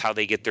that's how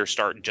they get their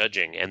start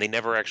judging, and they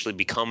never actually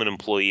become an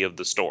employee of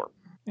the store.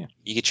 Yeah.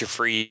 You get your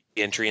free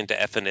entry into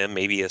F&M,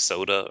 maybe a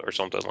soda or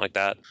something like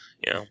that.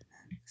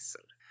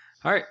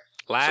 All right.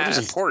 Soda's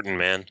important,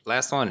 man.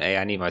 Last one. Hey,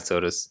 I need my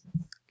sodas.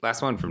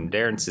 Last one from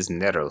Darren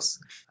Cisneros.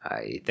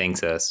 He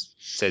thanks us.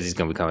 Says he's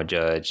going to become a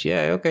judge.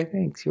 Yeah, okay,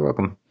 thanks. You're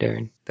welcome,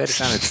 Darren. That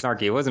sounded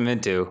snarky. It wasn't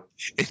meant to.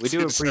 We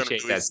do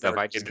appreciate that stuff.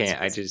 I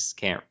just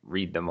can't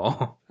read them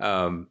all.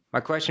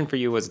 My question for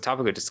you was a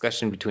topic of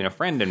discussion between a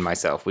friend and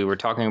myself. We were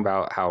talking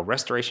about how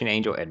Restoration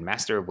Angel and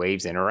Master of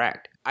Waves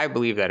interact. I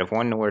believe that if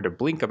one were to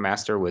blink a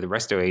Master with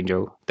Resto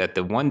Angel, that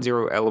the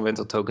 1/0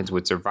 elemental tokens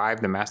would survive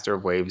the Master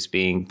of Waves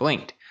being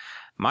blinked.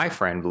 My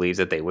friend believes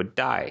that they would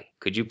die.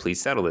 Could you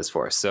please settle this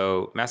for us?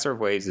 So, Master of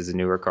Waves is a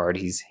newer card.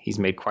 He's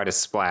made quite a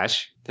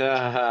splash. Wait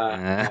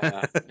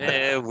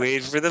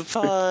for the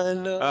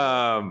fun.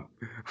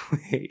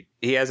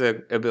 He has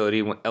an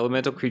ability: when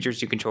elemental creatures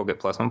you control get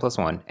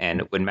 +1/+1,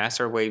 and when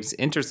Master of Waves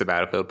enters the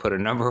battlefield, put a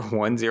number of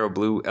 1/0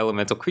 blue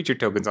elemental creature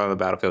tokens on the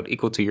battlefield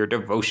equal to your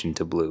devotion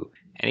to blue.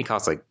 And he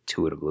costs like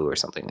 2 of the blue or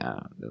something.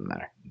 Doesn't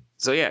matter.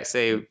 So yeah,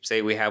 say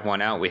we have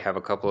one out. We have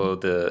a couple of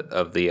the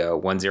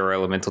 1/0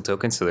 elemental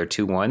tokens, so they're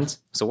 2/1s.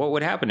 So what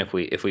would happen if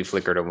we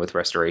flickered them with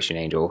Restoration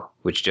Angel,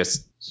 which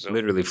just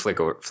literally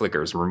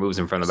flickers, removes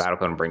them from the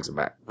battlefield, and brings them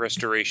back?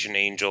 Restoration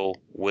Angel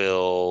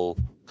will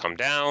come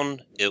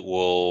down. It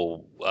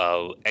will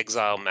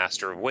exile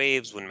Master of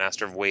Waves. When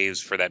Master of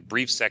Waves, for that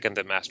brief second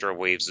that Master of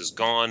Waves is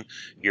gone,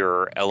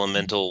 your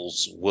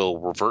elementals will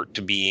revert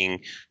to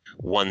being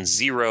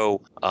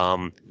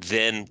 1/0.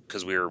 Then,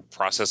 because we're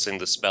processing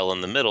the spell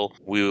in the middle,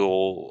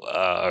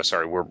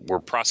 we're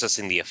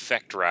processing the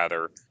effect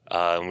rather.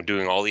 And we're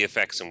doing all the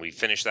effects, and we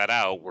finish that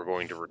out. We're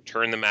going to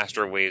return the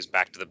Master of Waves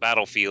back to the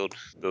battlefield.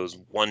 Those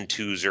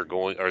 1/2s are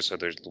going, there's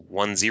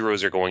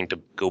 1/0s are going to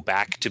go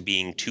back to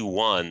being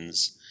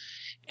 2/1s.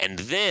 And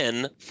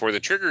then, before the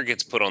trigger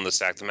gets put on the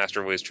stack, the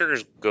Master of Waves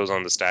trigger goes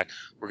on the stack,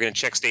 we're going to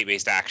check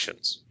state-based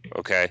actions,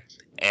 okay?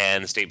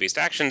 And the state-based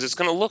actions, it's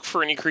going to look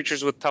for any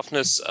creatures with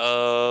toughness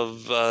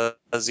of a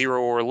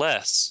 0 or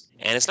less.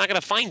 And it's not going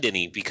to find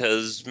any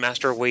because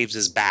Master of Waves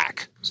is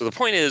back. So the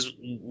point is,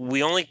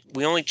 we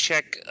only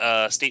check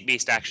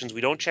state-based actions.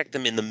 We don't check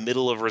them in the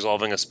middle of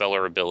resolving a spell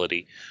or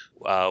ability.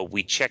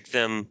 We check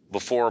them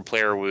before a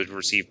player would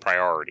receive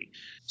priority.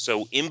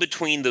 So in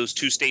between those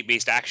two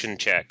state-based action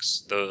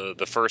checks,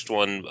 the first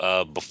one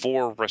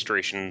before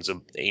Restoration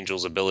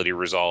Angel's ability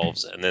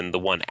resolves, and then the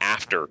one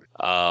after,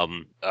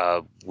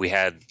 we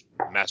had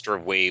Master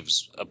of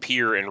Waves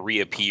appear and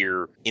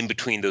reappear in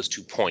between those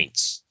 2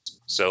 points.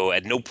 So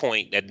at no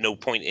point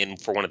in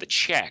for one of the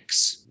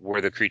checks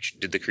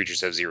did the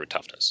creatures have 0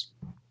 toughness.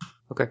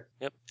 Okay.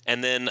 Yep.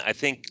 And then I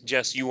think,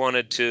 Jess, you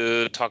wanted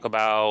to talk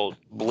about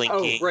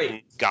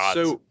blinking gods.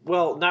 So,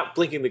 not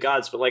blinking the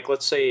gods, but like,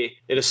 let's say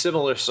in a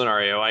similar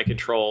scenario, I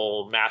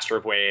control Master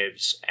of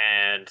Waves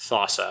and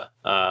Thassa,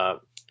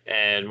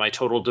 and my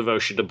total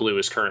devotion to blue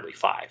is currently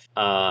 5.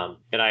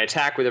 And I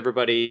attack with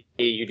everybody,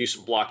 you do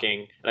some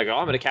blocking, and I go,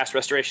 I'm going to cast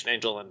Restoration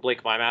Angel and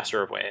blink my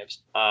Master of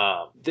Waves.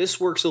 This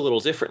works a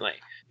little differently,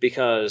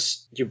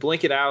 because you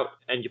blink it out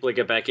and you blink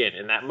it back in.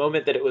 In that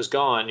moment that it was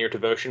gone, your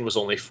devotion was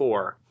only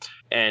 4.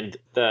 And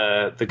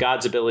the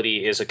god's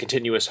ability is a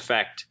continuous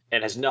effect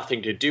and has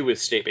nothing to do with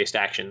state-based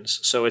actions,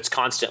 so it's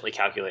constantly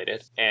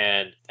calculated.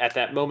 And at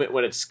that moment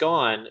when it's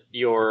gone,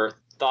 your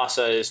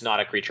Thassa is not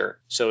a creature,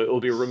 so it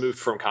will be removed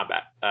from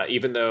combat.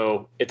 Even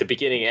though at the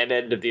beginning and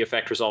end of the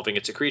effect resolving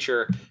it's a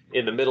creature,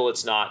 in the middle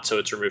it's not, so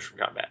it's removed from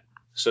combat.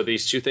 So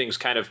these two things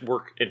kind of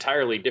work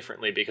entirely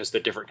differently because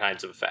they're different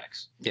kinds of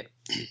effects. Yeah.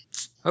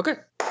 Okay.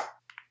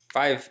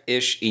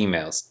 5-ish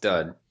emails.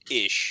 Done.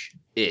 Ish.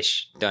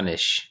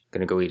 Done-ish.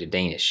 Gonna go eat a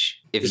Danish.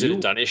 Is it a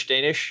Danish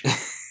Danish?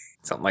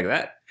 Something like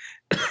that.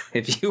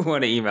 If you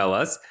want to email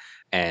us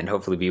and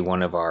hopefully be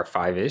one of our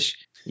 5-ish,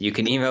 you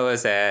can email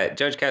us at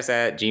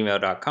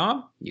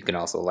judgecast@gmail.com. You can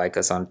also like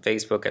us on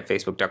Facebook at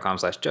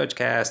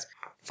facebook.com/judgecast.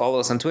 Follow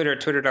us on Twitter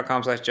at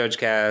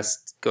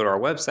twitter.com/judgecast. Go to our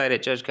website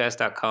at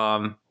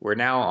judgecast.com. We're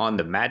now on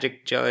the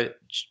Magic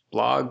Judge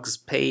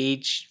blogs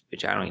page,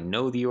 which I don't even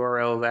know the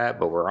URL of that,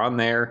 but we're on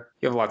there.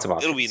 You have lots of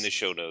options. It'll be in the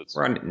show notes.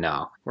 We're on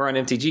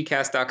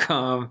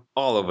mtgcast.com,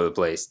 all over the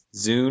place.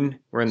 Zune,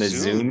 we're in the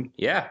Zune.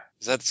 Yeah.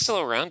 Is that still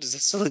around? Does that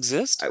still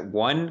exist?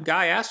 One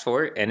guy asked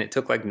for it, and it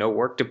took like no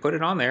work to put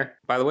it on there.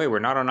 By the way, we're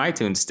not on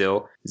iTunes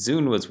still.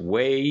 Zune was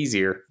way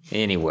easier.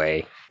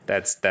 Anyway,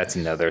 that's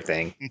another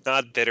thing.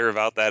 Not bitter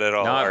about that at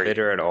all. Not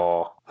bitter at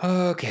all.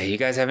 Okay, you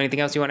guys have anything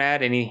else you want to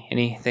add?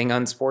 Anything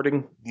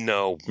unsporting?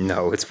 No.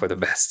 No, it's for the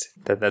best.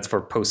 That's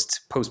for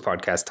post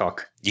podcast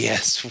talk.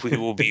 Yes, we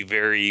will be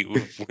very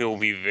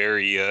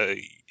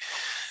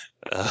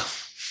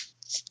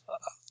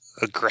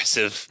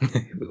aggressive.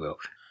 We will.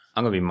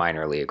 I'm going to be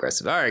minorly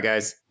aggressive. All right,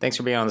 guys. Thanks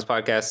for being on this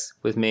podcast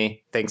with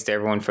me. Thanks to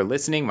everyone for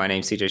listening. My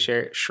name's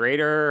CJ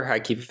Schrader. I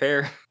keep it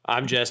fair.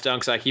 I'm Jess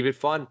Dunks. I keep it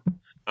fun.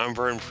 I'm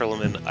Vern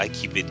Perlman. I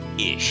keep it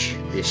ish.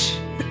 Ish.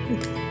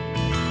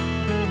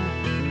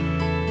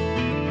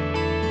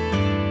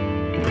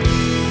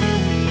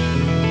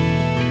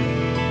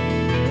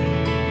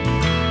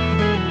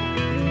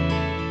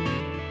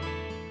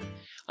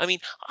 I mean,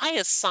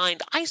 I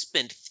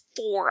spent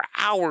 4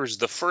 hours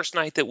the first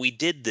night that we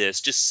did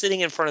this, just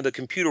sitting in front of the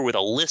computer with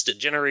a list at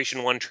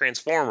Generation 1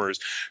 Transformers,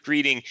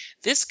 reading,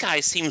 this guy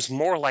seems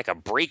more like a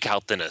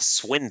breakout than a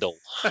swindle.